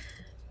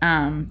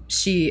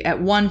 She,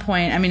 at one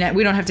point,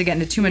 we don't have to get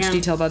into too much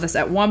detail about this.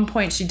 At one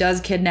point, she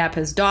does kidnap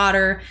his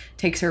daughter,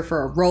 takes her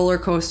for a roller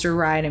coaster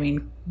ride.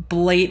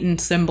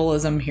 Blatant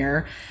symbolism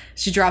here.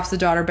 She drops the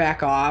daughter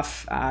back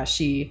off.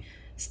 She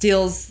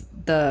steals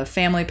the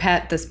family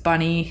pet, this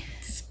bunny.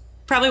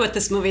 Probably what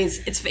this movie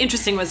it's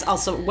interesting, was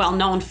also well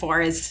known for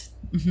is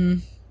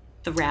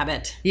the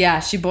rabbit. Yeah,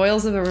 she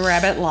boils the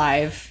rabbit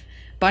live.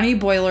 Bunny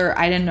boiler,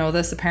 I didn't know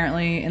this,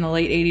 apparently in the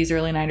late 80s,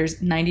 early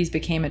 90s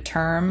became a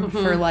term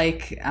for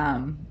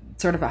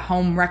sort of a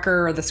home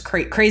wrecker, or this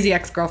crazy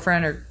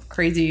ex-girlfriend or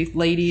crazy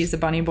lady is a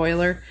bunny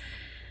boiler.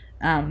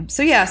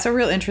 So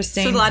real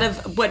interesting. So a lot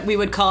of what we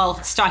would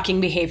call stalking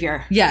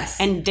behavior.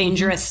 Yes. And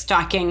dangerous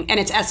stalking, and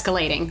it's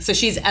escalating. So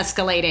she's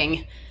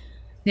escalating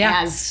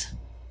as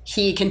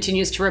he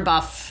continues to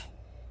rebuff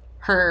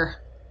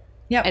her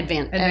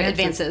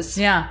advances.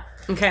 Yeah.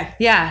 Okay.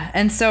 Yeah,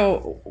 and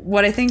so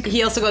what I think,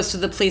 he also goes to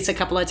the police a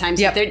couple of times.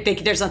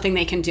 There's nothing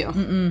they can do.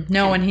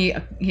 No, and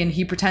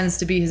he pretends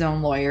to be his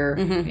own lawyer.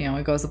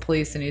 He goes to the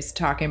police and he's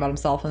talking about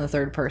himself in the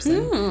third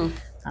person.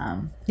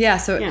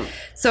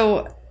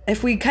 So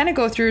if we kind of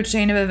go through a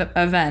chain of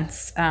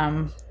events,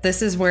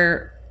 this is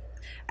where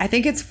I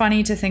think it's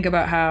funny to think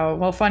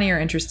about funny or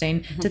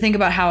interesting to think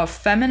about how a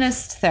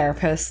feminist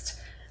therapist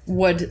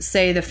would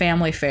say the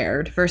family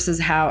fared versus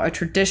how a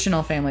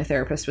traditional family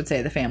therapist would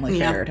say the family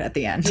fared at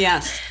the end.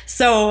 Yeah.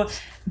 So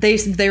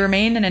they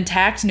remain an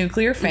intact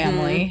nuclear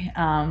family.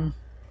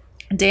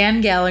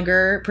 Dan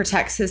Gallagher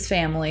protects his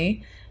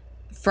family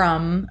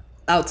from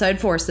outside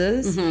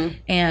forces,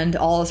 and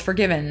all is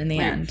forgiven in the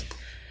end.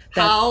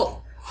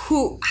 How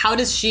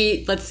does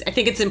she, I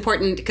think it's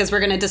important because we're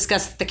going to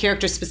discuss the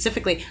character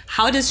specifically.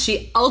 How does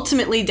she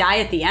ultimately die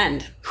at the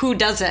end? Who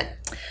does it?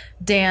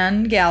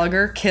 Dan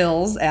Gallagher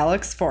kills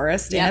Alex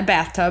Forrest in a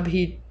bathtub.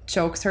 He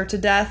chokes her to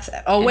death.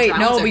 Oh, and wait,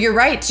 no, but you're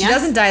right. She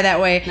doesn't die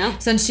that way. No.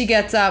 So then she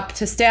gets up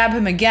to stab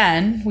him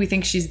again. We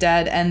think she's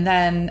dead. And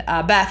then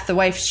Beth, the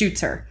wife,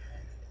 shoots her.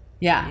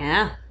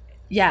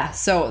 Yeah.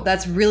 So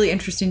that's really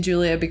interesting,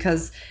 Julia,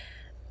 because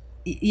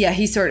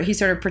he sort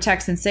of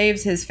protects and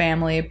saves his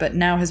family, but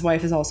now his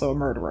wife is also a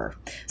murderer.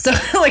 So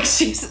like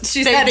she's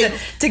had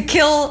to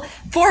kill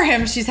for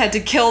him. She's had to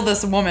kill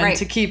this woman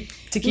to keep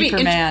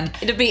her man.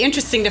 It'd be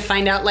interesting to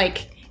find out,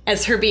 like,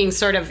 as her being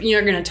sort of,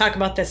 you're going to talk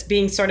about this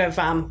being sort of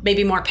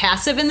maybe more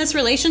passive in this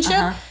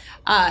relationship.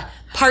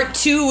 Part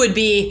 2 would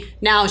be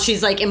now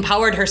she's like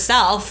empowered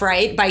herself,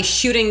 right, by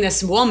shooting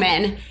this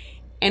woman.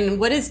 And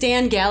what is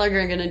Dan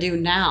Gallagher going to do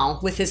now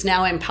with his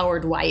now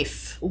empowered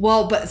wife?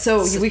 Well, but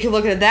so we could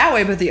look at it that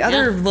way, but the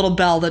other little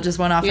bell that just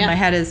went off in my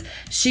head is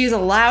she's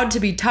allowed to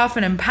be tough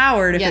and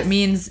empowered if it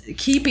means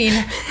keeping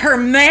her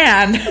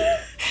man.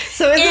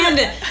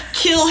 And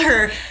kill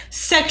her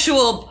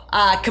sexual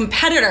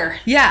competitor.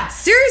 Yeah,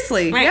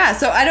 seriously. Right. Yeah,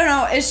 so I don't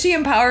know, is she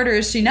empowered or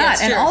is she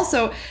not? And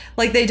also,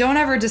 like, they don't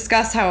ever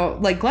discuss how,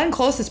 like, Glenn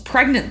Close is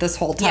pregnant this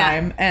whole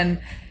time,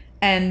 and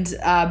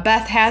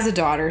Beth has a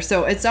daughter,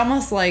 so it's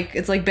almost like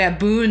it's like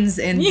baboons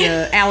in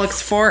the Alex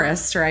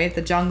Forrest, right?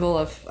 The jungle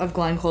of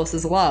Glenn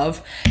Close's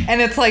love, and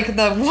it's like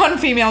the one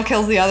female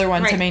kills the other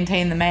one to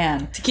maintain the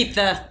man, to keep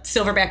the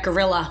silverback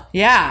gorilla.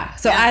 Yeah,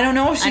 so I don't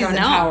know if she's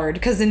empowered,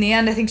 because in the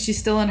end, I think she's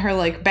still in her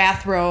like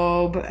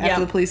bathrobe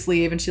after the police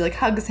leave, and she like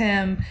hugs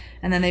him,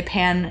 and then they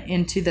pan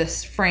into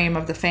this frame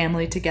of the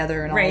family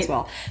together and all as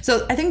well.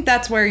 So I think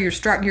that's where your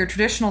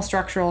traditional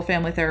structural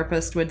family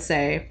therapist would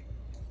say,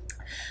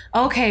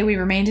 okay, we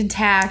remained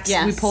intact.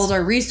 Yes. We pulled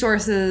our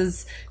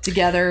resources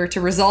together to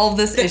resolve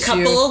this issue. The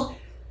couple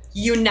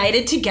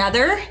united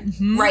together,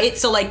 right?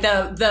 So like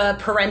the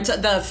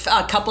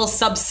couple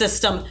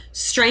subsystem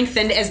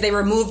strengthened as they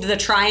removed the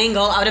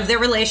triangle out of their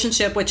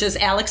relationship, which is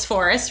Alex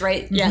Forrest,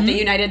 right? Yeah, the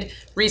united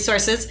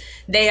resources.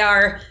 They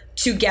are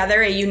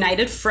together, a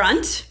united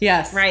front.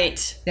 Yes.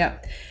 Right.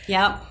 Yep.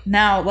 Yep.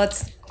 Now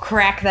let's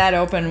crack that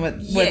open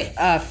with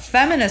a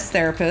feminist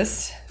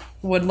therapist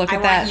would look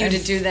at that. I want you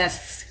to do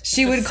this.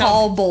 She would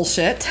call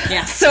bullshit.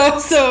 Yeah.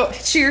 So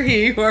she or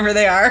he, whoever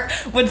they are,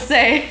 would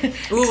say.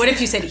 Ooh, what if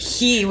you said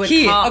he would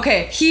call?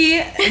 Okay,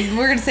 he.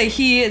 We're gonna say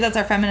he. That's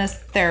our feminist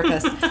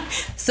therapist.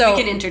 So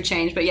we can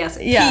interchange, but yes.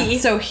 Yeah. He.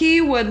 So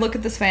he would look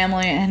at this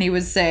family and he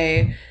would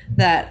say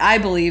that I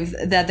believe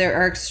that there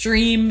are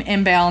extreme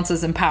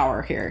imbalances in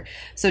power here.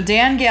 So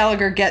Dan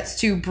Gallagher gets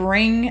to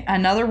bring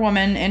another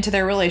woman into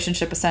their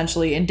relationship,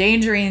 essentially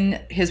endangering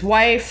his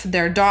wife,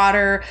 their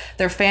daughter,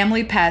 their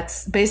family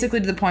pets,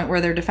 basically to the point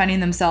where they're defending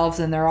themselves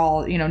and they're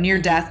all,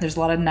 near death. There's a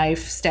lot of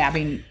knife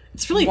stabbing.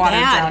 It's really water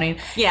bad. drowning.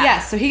 Yeah.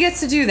 So he gets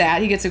to do that.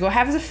 He gets to go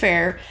have his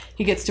affair.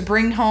 He gets to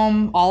bring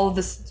home all of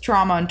this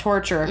trauma and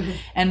torture.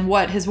 And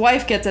what his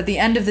wife gets at the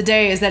end of the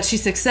day is that she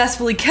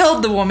successfully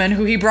killed the woman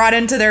who he brought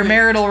into their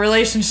marital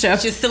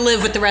relationship. Just to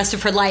live with the rest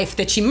of her life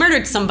that she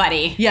murdered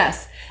somebody.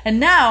 Yes. And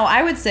now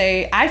I would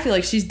say I feel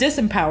like she's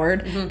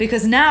disempowered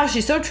because now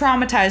she's so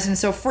traumatized and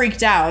so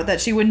freaked out that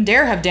she wouldn't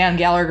dare have Dan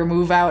Gallagher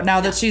move out now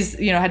that she's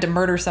had to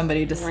murder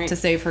somebody to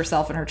save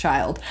herself and her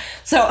child.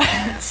 So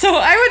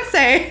I would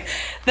say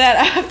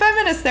that a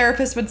feminist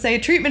therapist would say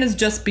treatment is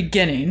just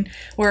beginning,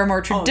 where a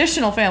more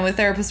traditional family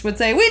therapist would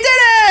say we did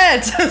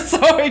it.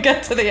 So we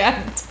get to the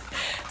end.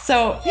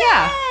 So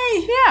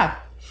yeah.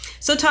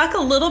 So talk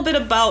a little bit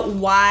about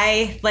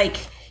why, like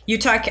you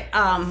talk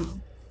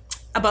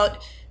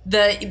about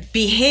the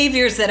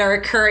behaviors that are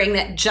occurring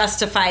that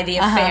justify the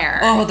affair.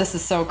 Oh, this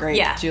is so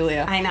great,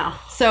 Julia. I know.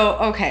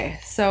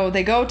 So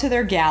they go to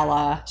their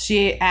gala.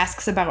 She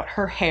asks about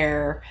her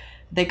hair.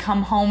 They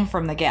come home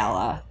from the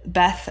gala,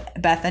 Beth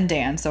and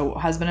Dan, so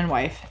husband and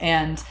wife.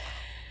 And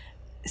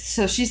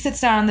so she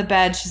sits down on the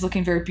bed. She's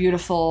looking very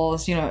beautiful.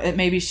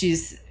 Maybe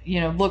she's,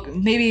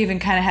 maybe even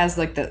kind of has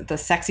like the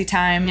sexy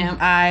time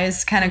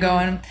eyes kind of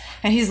going.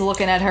 And he's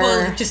looking at her.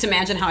 Well, just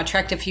imagine how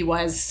attractive he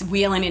was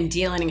wheeling and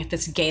dealing at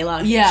this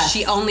gala. Yeah.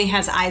 She only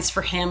has eyes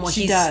for him while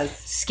he's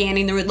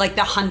scanning the room, like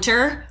the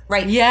hunter,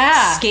 right?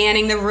 Yeah.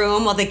 Scanning the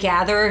room while the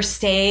gatherer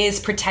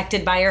stays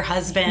protected by her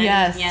husband.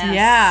 Yes.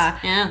 Yeah.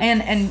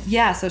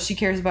 And so she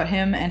cares about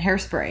him and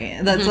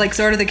hairspray. That's like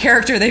sort of the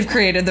character they've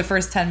created the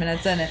first 10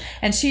 minutes in it.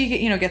 And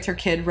she, gets her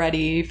kid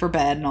ready for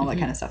bed and all that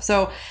kind of stuff.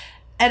 So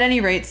at any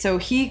rate, so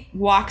he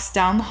walks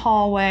down the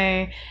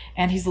hallway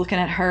and he's looking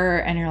at her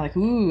and you're like,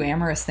 ooh,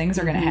 amorous things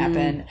are going to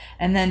happen.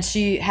 And then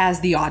she has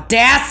the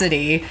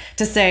audacity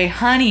to say,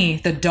 honey,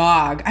 the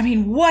dog. I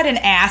mean, what an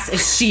ass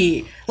is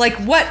she? Like,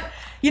 what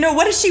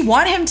does she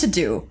want him to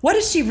do? What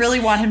does she really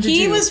want him to do?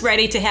 He was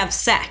ready to have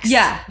sex.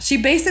 Yeah. She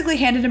basically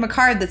handed him a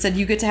card that said,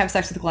 you get to have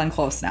sex with Glenn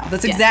Close now.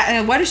 That's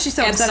exactly, what is she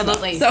so upset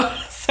about?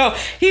 So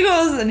he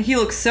goes and he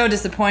looks so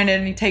disappointed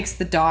and he takes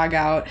the dog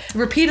out.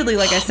 Repeatedly,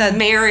 like I said.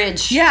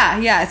 Marriage.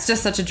 Yeah, it's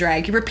just such a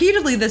drag.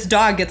 Repeatedly, this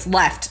dog gets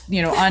left,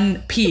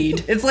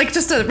 unpeed. It's like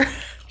just a,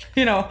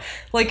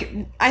 like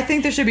I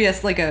think there should be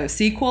a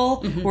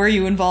sequel where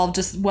you involve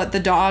just what the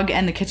dog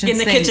and the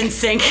kitchen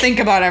sink think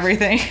about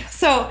everything.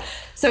 So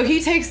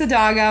he takes the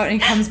dog out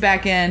and he comes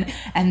back in,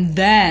 and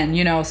then,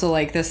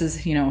 this is,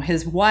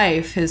 his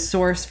wife, his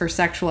source for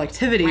sexual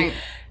activity. Right.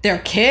 Their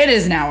kid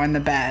is now in the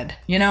bed,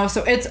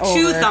 so it's over.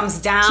 2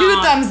 thumbs down.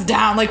 2 thumbs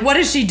down. Like, what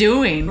is she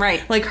doing?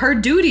 Right. Like, her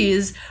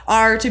duties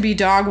are to be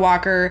dog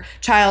walker,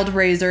 child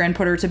raiser, and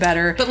put her to bed,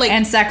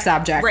 and sex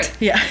object. Right.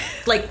 Yeah.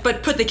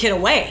 But put the kid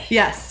away.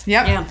 Yes.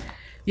 Yep. Yeah.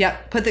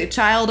 Yep. Put the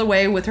child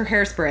away with her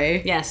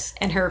hairspray. Yes.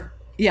 And her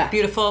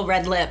beautiful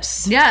red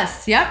lips.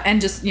 Yes. Yep.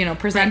 And just,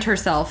 present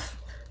herself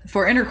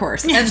for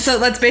intercourse. And so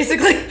that's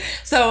basically...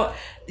 So...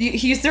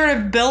 You sort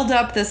of build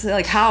up this,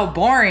 how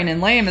boring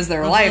and lame is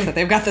their life that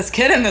they've got this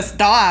kid and this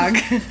dog.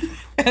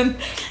 and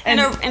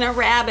a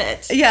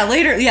rabbit. Yeah,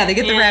 later. Yeah, they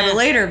get the rabbit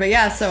later. But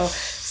yeah,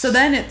 so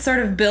then it sort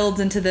of builds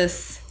into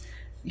this,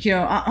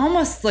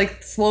 almost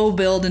like slow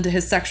build into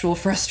his sexual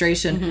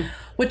frustration,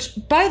 which,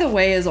 by the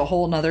way, is a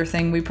whole nother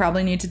thing we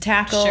probably need to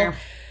tackle. Sure.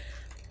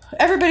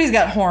 Everybody's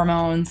got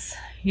hormones,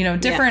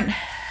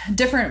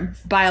 different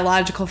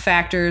biological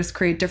factors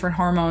create different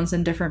hormones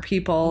in different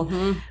people.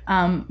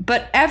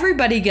 But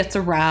everybody gets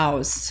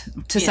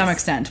aroused to some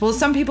extent. Well,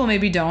 some people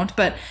maybe don't,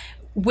 but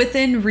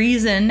within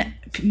reason,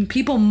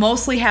 people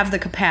mostly have the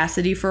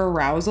capacity for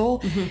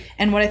arousal.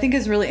 And what I think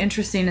is really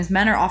interesting is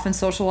men are often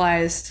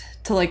socialized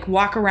to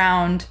walk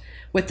around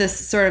with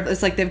this sort of,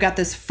 it's like they've got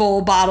this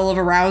full bottle of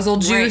arousal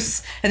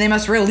juice and they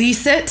must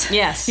release it.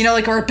 Yes.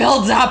 Or it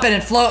builds up and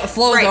it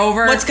flows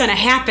over. What's going to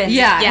happen?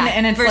 Yeah.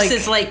 And it's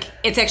versus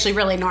it's actually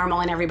really normal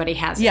and everybody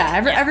has it.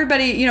 Yeah.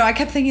 Everybody, I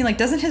kept thinking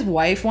doesn't his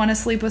wife want to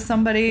sleep with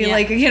somebody?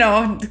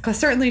 Yeah. Because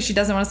certainly she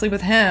doesn't want to sleep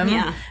with him.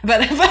 Yeah.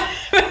 But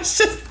it's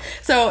just,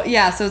 so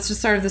it's just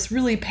sort of this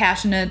really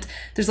passionate,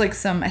 there's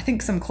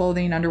some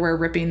clothing, underwear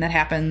ripping that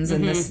happens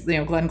in this,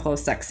 Glenn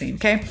Close sex scene,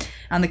 okay?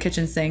 On the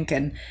kitchen sink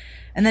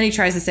and then he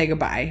tries to say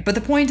goodbye. But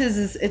the point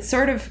is it's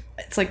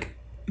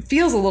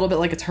feels a little bit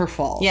like it's her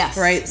fault. Yes.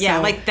 Right?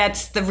 Yeah,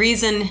 that's the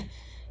reason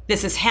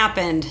this has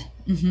happened,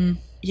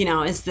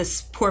 is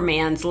this poor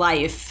man's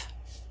life.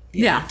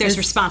 There's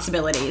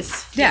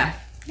responsibilities. Yeah.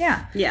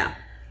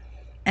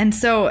 And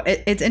so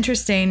it's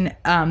interesting.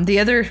 The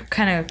other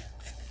kind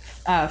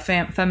of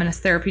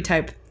feminist therapy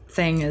type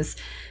thing is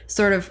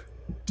sort of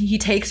he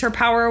takes her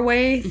power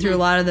away through a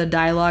lot of the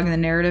dialogue and the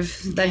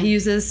narrative that he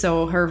uses.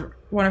 So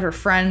one of her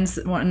friends,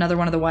 another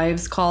one of the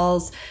wives,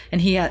 calls and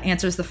he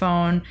answers the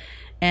phone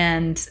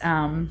and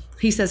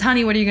he says,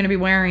 "Honey, what are you going to be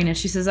wearing?" And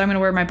she says, "I'm going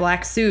to wear my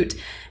black suit."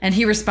 And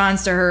he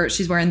responds to her,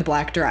 she's wearing the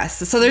black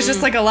dress. So there's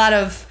just a lot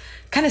of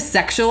kind of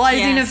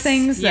sexualizing of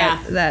things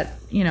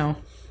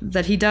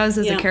that he does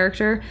as a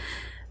character.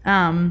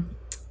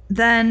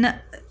 Then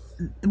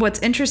what's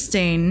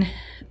interesting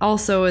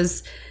also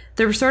is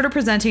they're sort of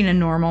presenting a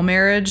normal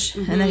marriage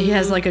and that he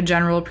has a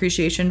general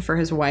appreciation for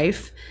his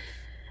wife.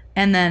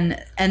 And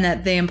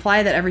that they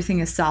imply that everything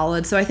is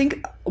solid. So I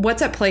think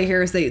what's at play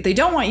here is they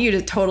don't want you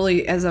to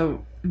totally, as a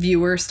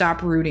viewer,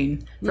 stop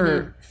rooting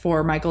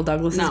for Michael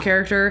Douglas's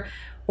character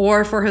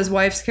or for his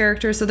wife's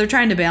character. So they're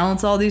trying to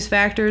balance all these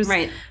factors.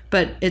 Right.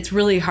 But it's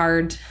really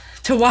hard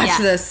to watch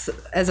this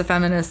as a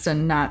feminist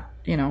and not,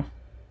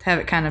 have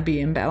it kind of be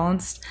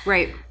imbalanced.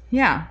 Right.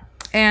 Yeah.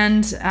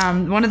 And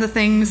one of the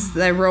things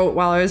that I wrote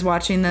while I was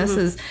watching this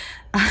is...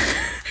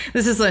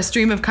 this is a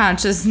stream of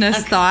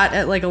consciousness thought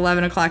at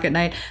 11 o'clock at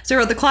night. So I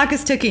wrote, the clock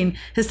is ticking.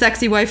 His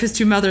sexy wife is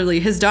too motherly.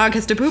 His dog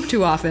has to poop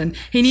too often.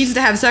 He needs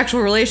to have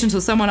sexual relations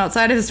with someone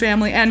outside of his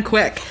family and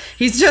quick.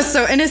 He's just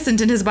so innocent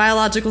in his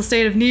biological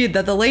state of need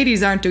that the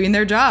ladies aren't doing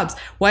their jobs.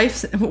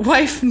 The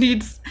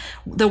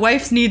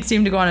wife's needs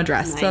seem to go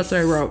unaddressed. Nice. So that's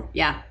what I wrote.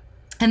 Yeah.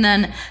 And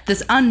then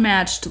this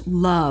unmatched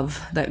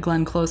love that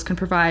Glenn Close can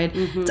provide,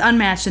 it's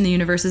unmatched in the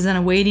universe, is then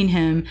awaiting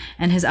him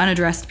and his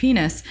unaddressed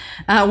penis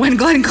when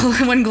Glenn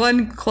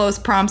Close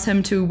prompts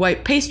him to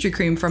wipe pastry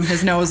cream from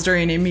his nose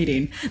during a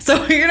meeting.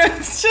 So,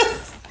 it's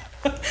just...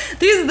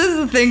 This is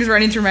the things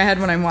running through my head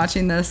when I'm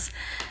watching this.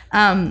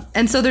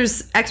 And so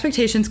there's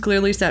expectations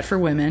clearly set for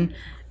women.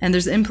 And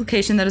there's the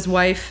implication that his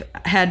wife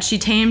she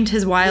tamed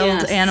his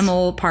wild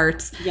animal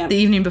parts the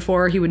evening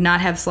before, he would not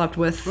have slept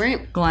with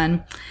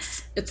Glenn.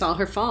 It's all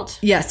her fault.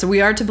 Yes, so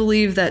we are to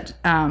believe that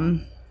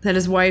that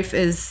his wife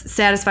is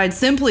satisfied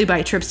simply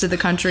by trips to the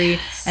country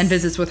and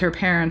visits with her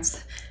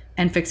parents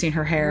and fixing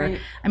her hair. Right.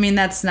 I mean,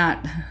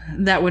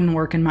 that wouldn't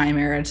work in my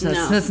marriage.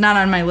 That's not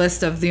on my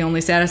list of the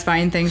only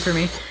satisfying things for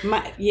me.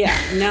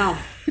 No.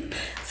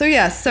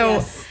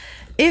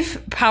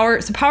 If power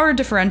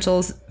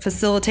differentials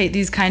facilitate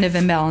these kind of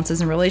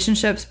imbalances in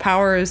relationships,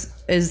 power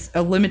is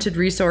a limited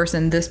resource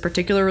in this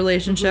particular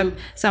relationship.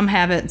 Some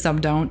have it,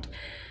 some don't.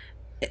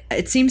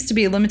 It seems to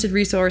be a limited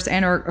resource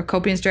and or a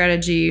coping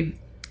strategy.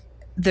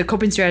 The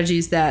coping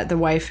strategies that the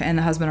wife and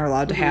the husband are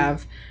allowed to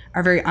have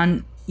are very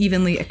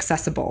unevenly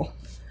accessible.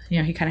 You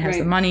know, he kind of has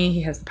the money,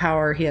 he has the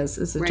power, it's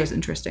just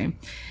interesting.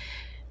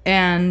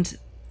 And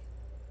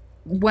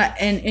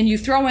and you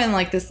throw in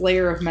like this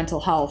layer of mental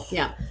health.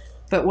 Yeah.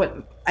 But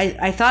what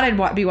I thought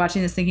I'd be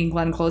watching this thinking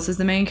Glenn Close is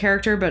the main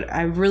character, but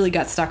I really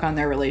got stuck on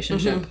their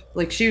relationship.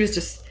 Like, she was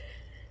just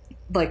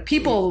like,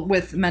 people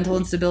with mental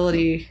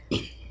instability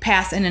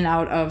pass in and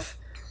out of,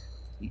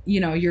 you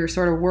know, your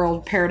sort of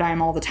world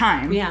paradigm all the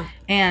time. Yeah.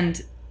 And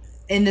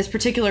in this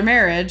particular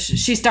marriage,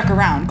 she stuck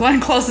around. Glenn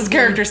Close's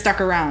character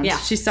stuck around. Yeah.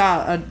 She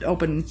saw an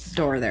open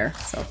door there.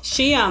 So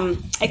she, I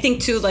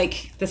think too,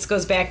 like, this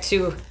goes back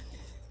to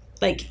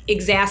like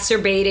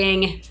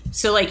exacerbating.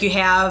 So like, you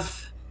have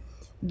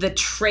the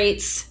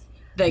traits,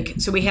 like,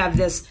 so we have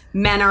this,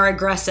 men are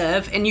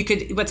aggressive, and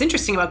what's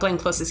interesting about Glenn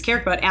Close's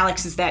character, about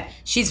Alex, is that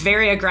she's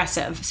very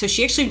aggressive. So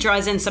she actually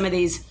draws in some of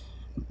these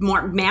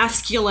more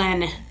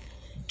masculine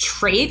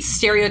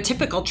traits,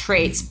 stereotypical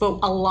traits, but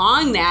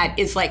along that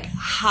is like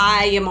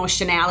high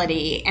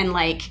emotionality and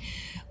like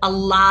a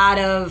lot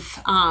of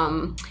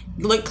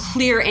like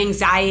clear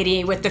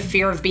anxiety with the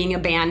fear of being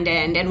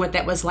abandoned and what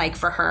that was like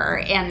for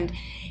her, and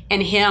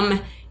him,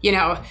 you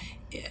know,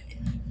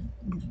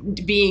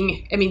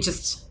 being, I mean,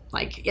 just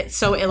like, it's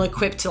so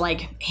ill-equipped to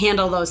like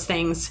handle those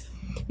things,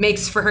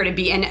 makes for her to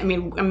be, and I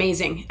mean,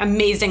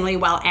 amazingly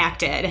well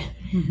acted.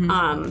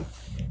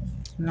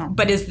 No.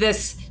 But is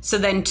this, so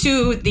then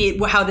too,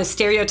 how the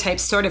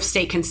stereotypes sort of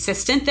stay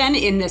consistent then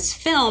in this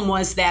film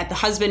was that the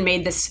husband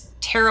made this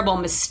terrible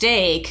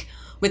mistake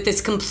with this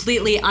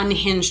completely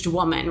unhinged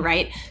woman,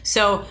 right?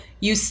 So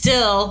you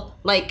still,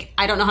 like,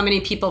 I don't know how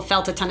many people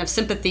felt a ton of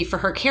sympathy for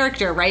her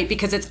character, right?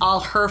 Because it's all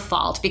her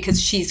fault,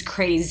 because she's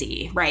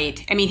crazy,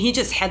 right? I mean, he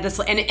just had this,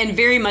 and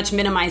very much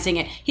minimizing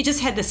it, he just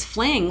had this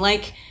fling,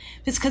 like,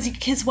 it's because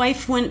his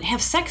wife wouldn't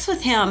have sex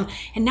with him,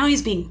 and now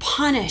he's being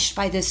punished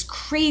by this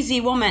crazy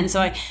woman.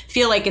 So I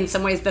feel like in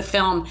some ways the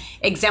film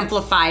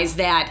exemplifies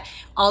that,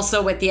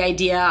 also with the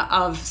idea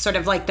of sort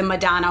of like the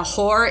Madonna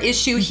whore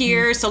issue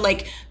here. So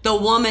like, the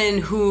woman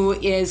who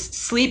is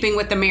sleeping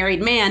with the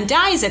married man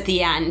dies at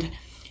the end,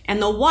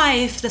 and the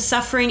wife, the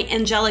suffering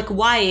angelic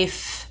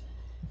wife,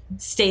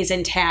 stays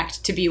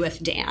intact to be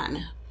with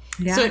Dan.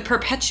 Yeah. So it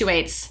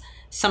perpetuates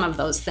some of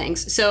those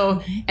things.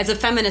 So as a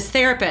feminist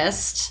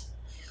therapist,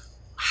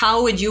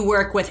 how would you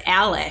work with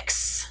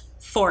Alex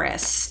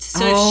Forrest?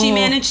 So if she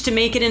managed to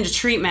make it into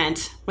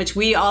treatment, which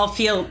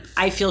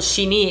I feel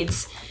she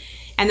needs,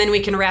 and then we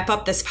can wrap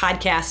up this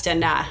podcast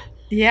and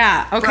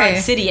Broad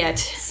City it.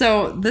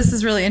 So this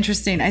is really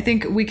interesting. I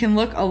think we can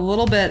look a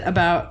little bit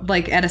about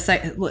like at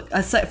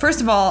first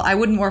of all, I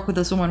wouldn't work with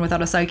this woman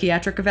without a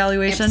psychiatric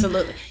evaluation.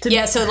 Absolutely.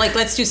 So like,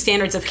 let's do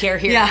standards of care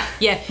here.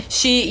 Yeah.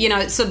 She, you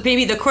know, so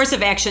maybe the course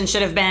of action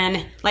should have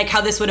been like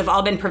how this would have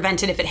all been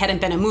prevented if it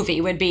hadn't been a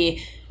movie, would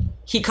be,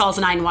 he calls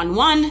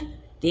 911,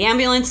 the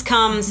ambulance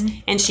comes,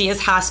 and she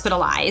is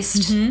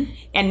hospitalized.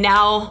 And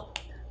now,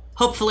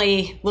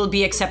 hopefully, we'll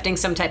be accepting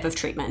some type of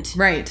treatment.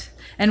 Right.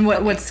 And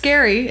what's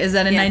scary is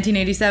that in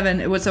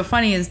 1987, what's so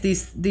funny is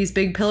these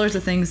big pillars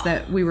of things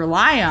that we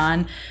rely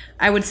on.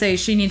 I would say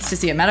she needs to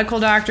see a medical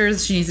doctor,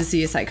 she needs to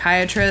see a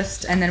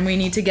psychiatrist, and then we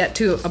need to get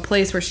to a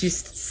place where she's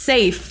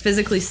safe,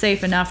 physically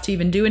safe enough to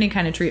even do any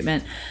kind of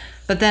treatment.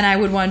 But then I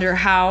would wonder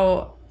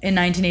how, in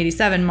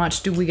 1987,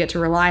 much do we get to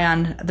rely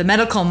on the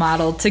medical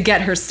model to get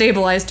her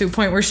stabilized to a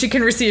point where she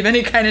can receive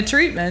any kind of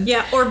treatment?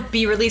 Yeah, or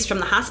be released from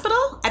the hospital?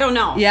 I don't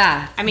know.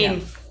 Yeah. I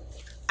mean,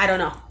 I don't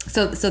know.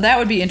 So that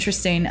would be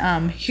interesting.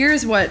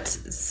 Here's what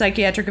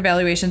psychiatric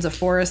evaluations of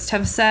Forrest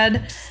have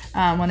said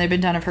when they've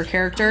been done of her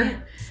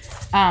character.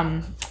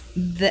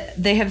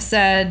 They have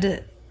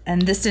said,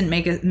 and this didn't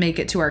make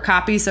it to our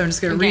copy, so I'm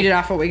just going to read it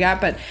off what we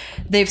got. But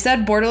they've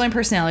said borderline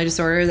personality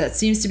disorder. That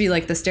seems to be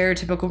like the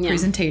stereotypical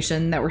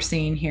presentation that we're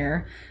seeing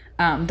here.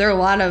 There are a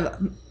lot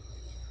of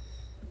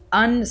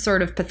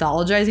unsort of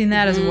pathologizing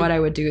that is what I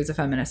would do as a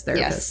feminist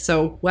therapist. Yes.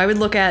 So I would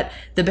look at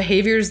the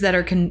behaviors that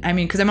are,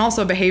 because I'm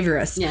also a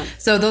behaviorist. Yeah.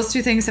 So those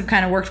two things have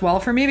kind of worked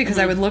well for me, because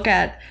I would look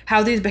at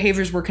how these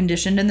behaviors were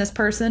conditioned in this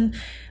person,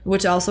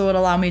 which also would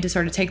allow me to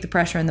sort of take the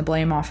pressure and the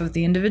blame off of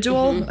the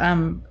individual.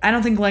 I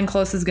don't think Glenn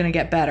Close is going to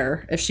get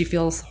better if she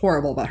feels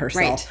horrible about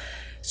herself. Right.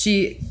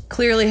 She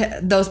clearly,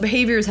 those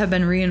behaviors have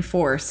been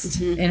reinforced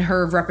in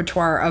her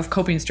repertoire of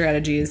coping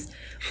strategies.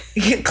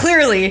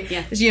 Clearly,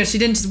 you know, she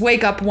didn't just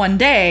wake up one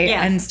day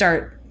and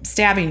start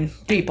stabbing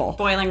people.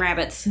 Boiling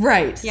rabbits.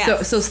 Right.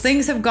 Yes. So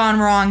things have gone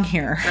wrong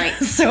here. Right.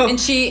 And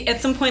she, at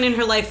some point in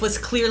her life, was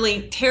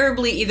clearly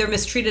terribly either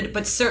mistreated,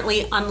 but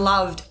certainly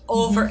unloved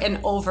over and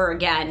over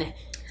again.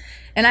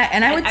 And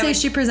I would say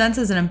she presents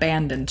as an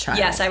abandoned child.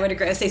 Yes, I would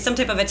agree. I'd say some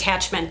type of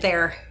attachment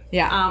there.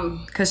 Yeah.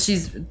 Because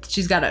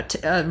she's got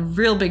a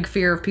real big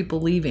fear of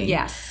people leaving.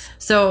 Yes.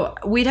 So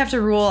we'd have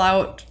to rule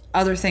out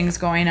other things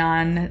going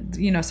on,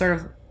 you know, sort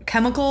of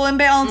chemical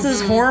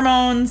imbalances,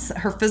 hormones,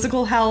 her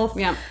physical health.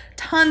 Yeah.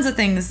 Tons of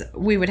things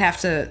we would have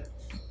to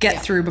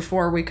get through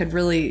before we could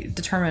really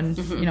determine,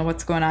 you know,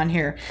 what's going on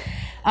here.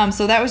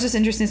 So that was just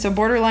interesting. So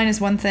borderline is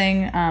one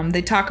thing.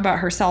 They talk about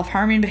her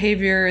self-harming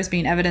behavior as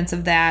being evidence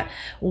of that.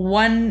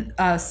 One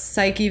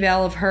psych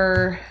eval of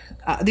her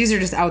these are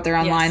just out there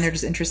online. Yes. They're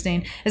just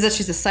interesting. Is that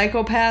she's a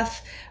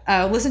psychopath.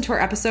 Listen to our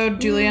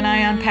episode. Julia and I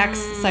unpack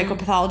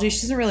psychopathology.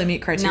 She doesn't really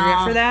meet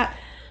criteria for that.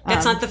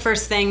 That's not the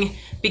first thing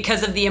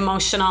because of the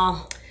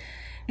emotional.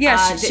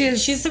 Yeah,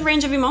 she's a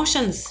range of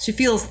emotions. She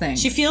feels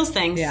things.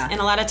 Yeah. And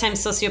a lot of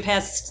times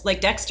sociopaths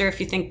like Dexter, if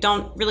you think,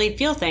 don't really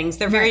feel things.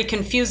 They're very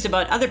confused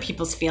about other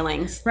people's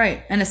feelings.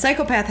 Right. And a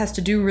psychopath has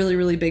to do really,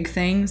 really big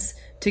things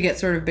to get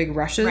sort of big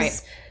rushes.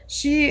 Right.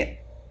 She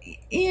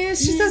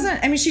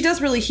doesn't, I mean, she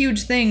does really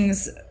huge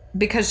things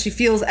because she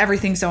feels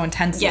everything so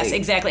intensely. Yes,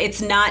 exactly.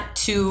 It's not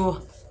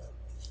too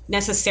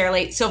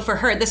necessarily, so for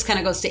her, this kind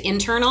of goes to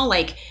internal,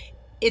 like,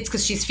 it's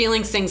because she's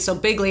feeling things so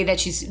bigly that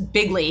she's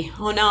bigly.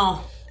 Oh,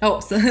 no. Oh,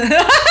 so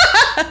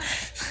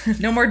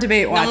no more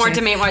debate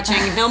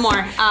watching. No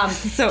more.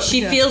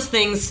 She feels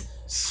things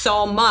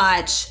so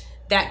much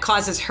that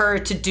causes her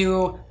to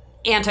do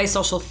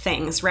antisocial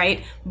things,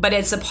 right? But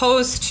it's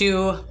opposed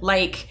to,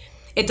 like,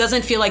 it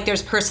doesn't feel like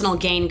there's personal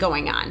gain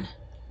going on.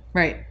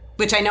 Right.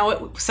 Which I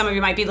know some of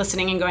you might be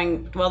listening and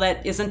going, well,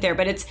 that isn't there.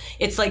 But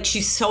it's like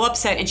she's so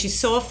upset and she's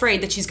so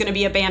afraid that she's going to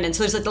be abandoned.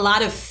 So there's like a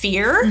lot of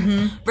fear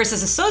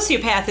versus a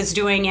sociopath is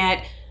doing it.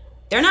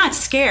 They're not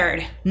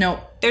scared. No.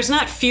 There's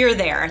not fear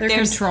there. They're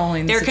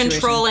controlling the situation.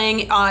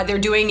 Controlling. They're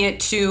doing it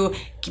to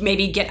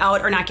maybe get out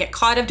or not get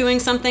caught of doing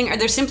something. Or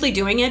they're simply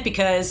doing it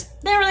because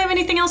they don't really have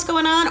anything else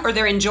going on. Or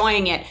they're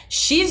enjoying it.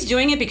 She's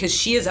doing it because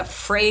she is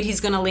afraid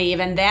he's going to leave.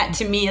 And that,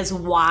 to me, is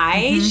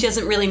why she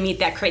doesn't really meet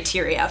that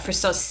criteria for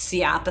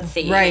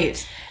sociopathy.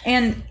 Right.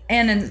 And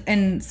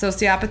in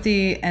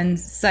sociopathy and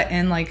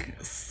like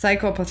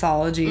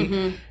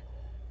psychopathology,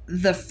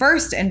 the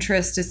first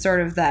interest is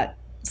sort of that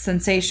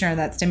sensation or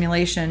that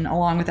stimulation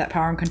along with that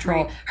power and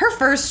control. Right. Her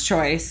first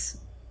choice,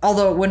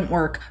 although it wouldn't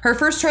work, her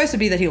first choice would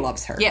be that he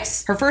loves her.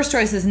 Yes. Her first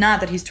choice is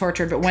not that he's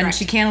tortured, but when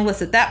she can't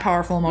elicit that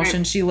powerful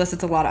emotion, she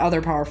elicits a lot of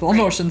other powerful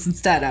emotions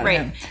instead out of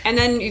him. And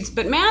then,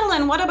 but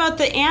Madeline, what about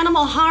the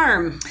animal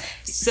harm?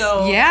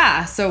 So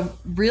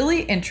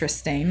really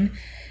interesting.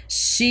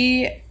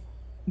 She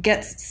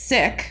gets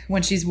sick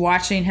when she's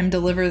stalking him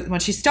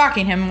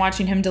and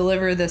watching him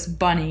deliver this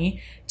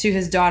bunny to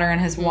his daughter and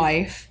his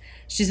wife.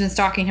 She's been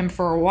stalking him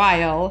for a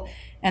while,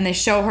 and they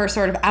show her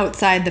sort of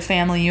outside the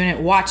family unit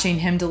watching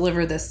him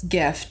deliver this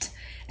gift,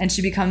 and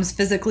she becomes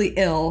physically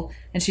ill,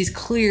 and she's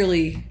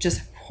clearly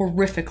just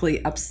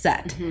horrifically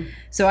upset.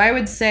 So I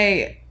would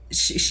say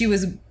she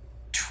was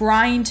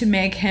trying to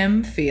make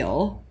him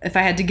feel, if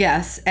I had to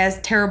guess,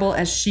 as terrible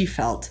as she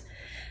felt.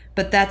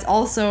 But that's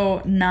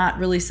also not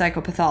really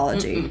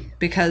psychopathology,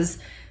 because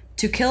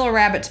to kill a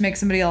rabbit to make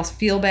somebody else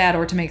feel bad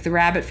or to make the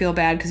rabbit feel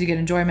bad because you get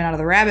enjoyment out of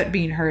the rabbit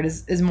being hurt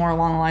is more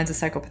along the lines of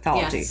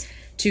psychopathology. Yes.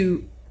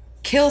 To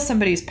kill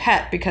somebody's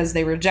pet because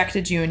they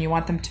rejected you and you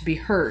want them to be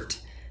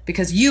hurt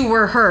because you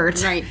were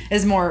hurt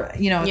is more,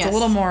 it's a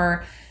little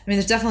more, I mean,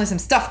 there's definitely some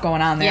stuff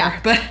going on there,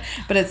 but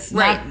it's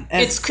not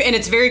as...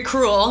 It's very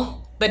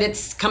cruel, but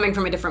it's coming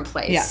from a different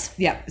place.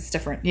 Yeah, it's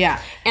different. Yeah.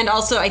 And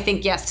also, I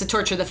think, to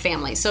torture the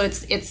family. So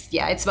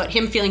it's about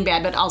him feeling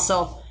bad, but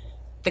also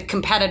the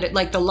competitor,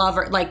 like the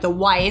lover, like the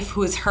wife,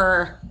 who is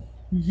her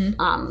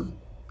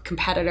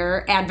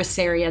competitor,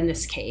 adversary in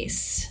this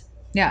case.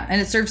 Yeah, and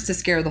it serves to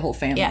scare the whole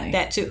family. Yeah,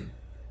 that too.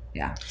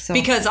 Yeah. So.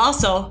 Because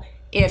also,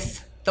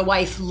 if the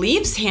wife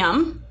leaves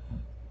him,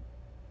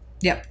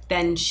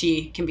 then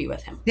she can be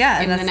with him.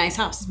 Yeah, in the nice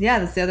house. Yeah,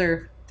 that's the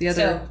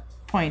other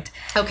point.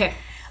 Okay.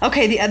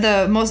 Okay,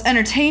 the most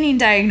entertaining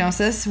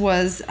diagnosis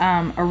was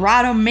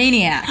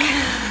erotomaniac.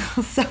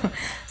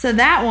 so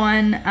that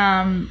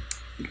one,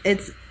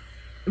 it's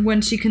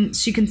when she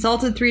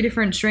consulted 3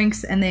 different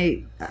shrinks, and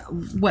they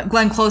what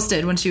Glenn Close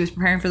did when she was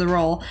preparing for the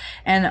role.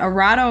 And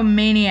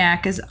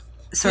erotomaniac is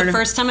sort of the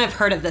first time I've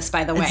heard of this,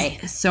 by the way.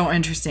 It's so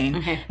interesting.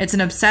 Okay. It's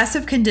an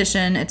obsessive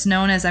condition. It's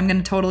known as, I'm going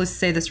to totally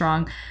say this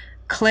wrong,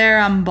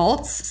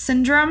 Clairembault's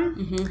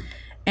syndrome,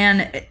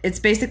 and it's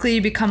basically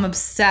you become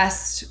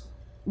obsessed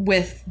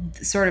with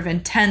sort of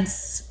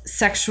intense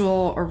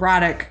sexual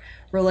erotic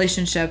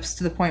relationships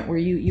to the point where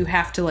you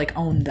have to like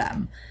own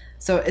them.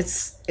 So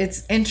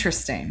it's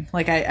interesting.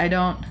 Like I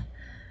don't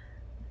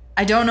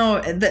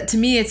know that, to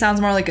me it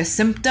sounds more like a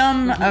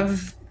symptom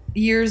of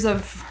years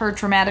of her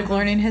traumatic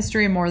learning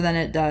history more than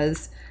it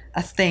does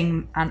a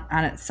thing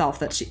on itself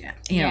that she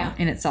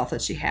in itself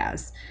that she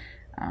has.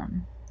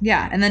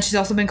 And then she's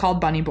also been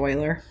called Bunny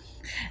Boiler.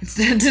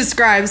 It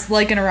describes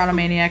like an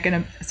erotomaniac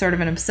and a sort of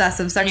an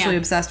obsessive, sexually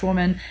obsessed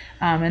woman.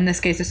 In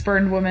this case, a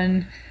spurned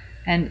woman,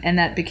 and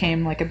that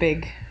became like a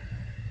big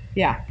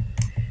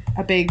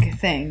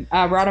thing.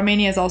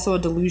 Erotomania is also a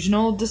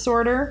delusional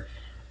disorder,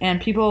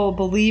 and people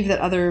believe that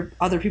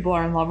other people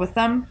are in love with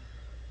them.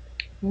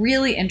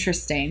 Really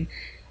interesting.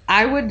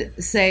 I would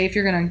say if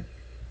you're going to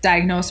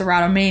diagnose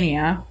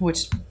erotomania,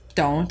 which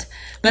don't,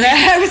 but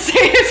I would say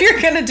if you're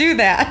going to do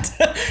that,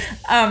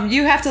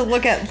 you have to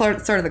look at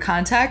sort of the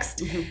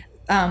context.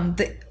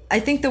 I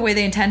think the way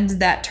they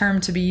intended that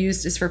term to be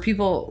used is for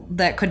people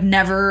that could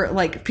never,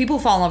 like, people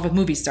fall in love with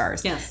movie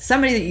stars. Yes.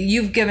 Somebody that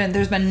you've given,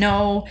 there's been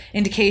no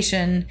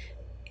indication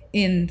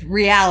in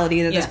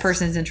reality that this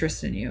person is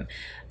interested in you.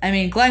 I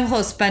mean, Glenn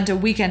Close spent a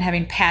weekend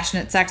having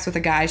passionate sex with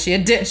a guy.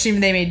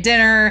 They made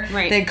dinner.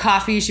 Right. They had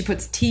coffee. She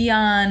puts tea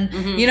on.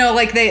 You know,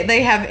 like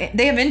they have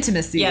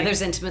intimacy. Yeah,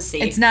 there's intimacy.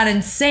 It's not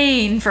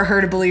insane for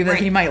her to believe that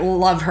he might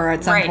love her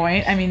at some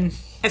point. I mean,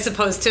 as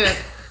opposed to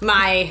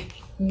my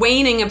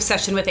waning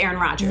obsession with Aaron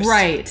Rodgers.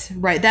 Right.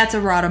 That's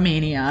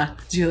erotomania,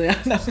 Julia.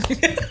 No.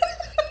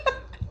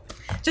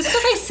 Just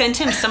because I sent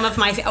him some of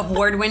my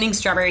award-winning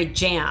strawberry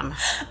jam.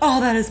 Oh,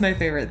 that is my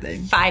favorite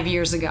thing. 5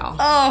 years ago.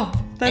 Oh,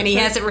 that's and he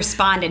hasn't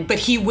responded, but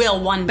he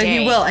will one day. But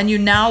he will, and you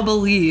now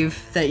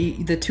believe that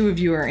the two of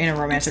you are in a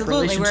romantic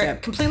relationship. relationship.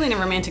 We're completely in a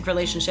romantic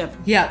relationship.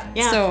 Yeah.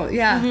 So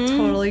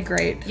totally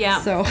great.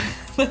 Yeah. So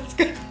that's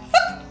good.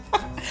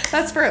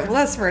 That's for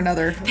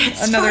another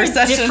session.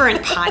 A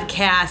different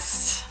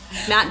podcast,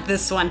 not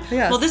this one.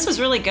 Yes. Well, this was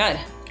really good.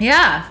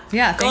 Yeah.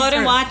 Go out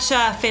and watch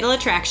Fatal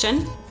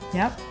Attraction.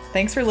 Yep.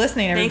 Thanks for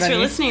listening, everybody. Thanks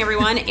for listening,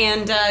 everyone.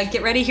 And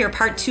get ready here.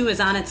 Part 2 is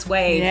on its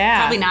way.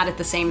 Yeah. Probably not at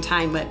the same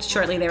time, but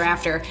shortly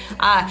thereafter.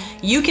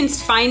 You can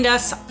find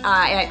us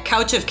at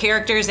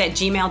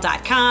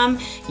couchofcharacters@gmail.com.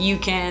 You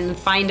can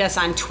find us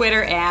on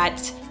Twitter at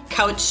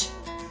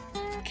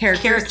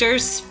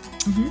couchcharacters.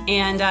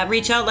 And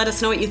reach out. Let us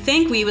know what you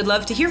think. We would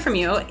love to hear from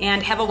you.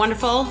 And have a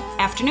wonderful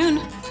afternoon.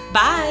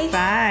 Bye.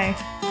 Bye.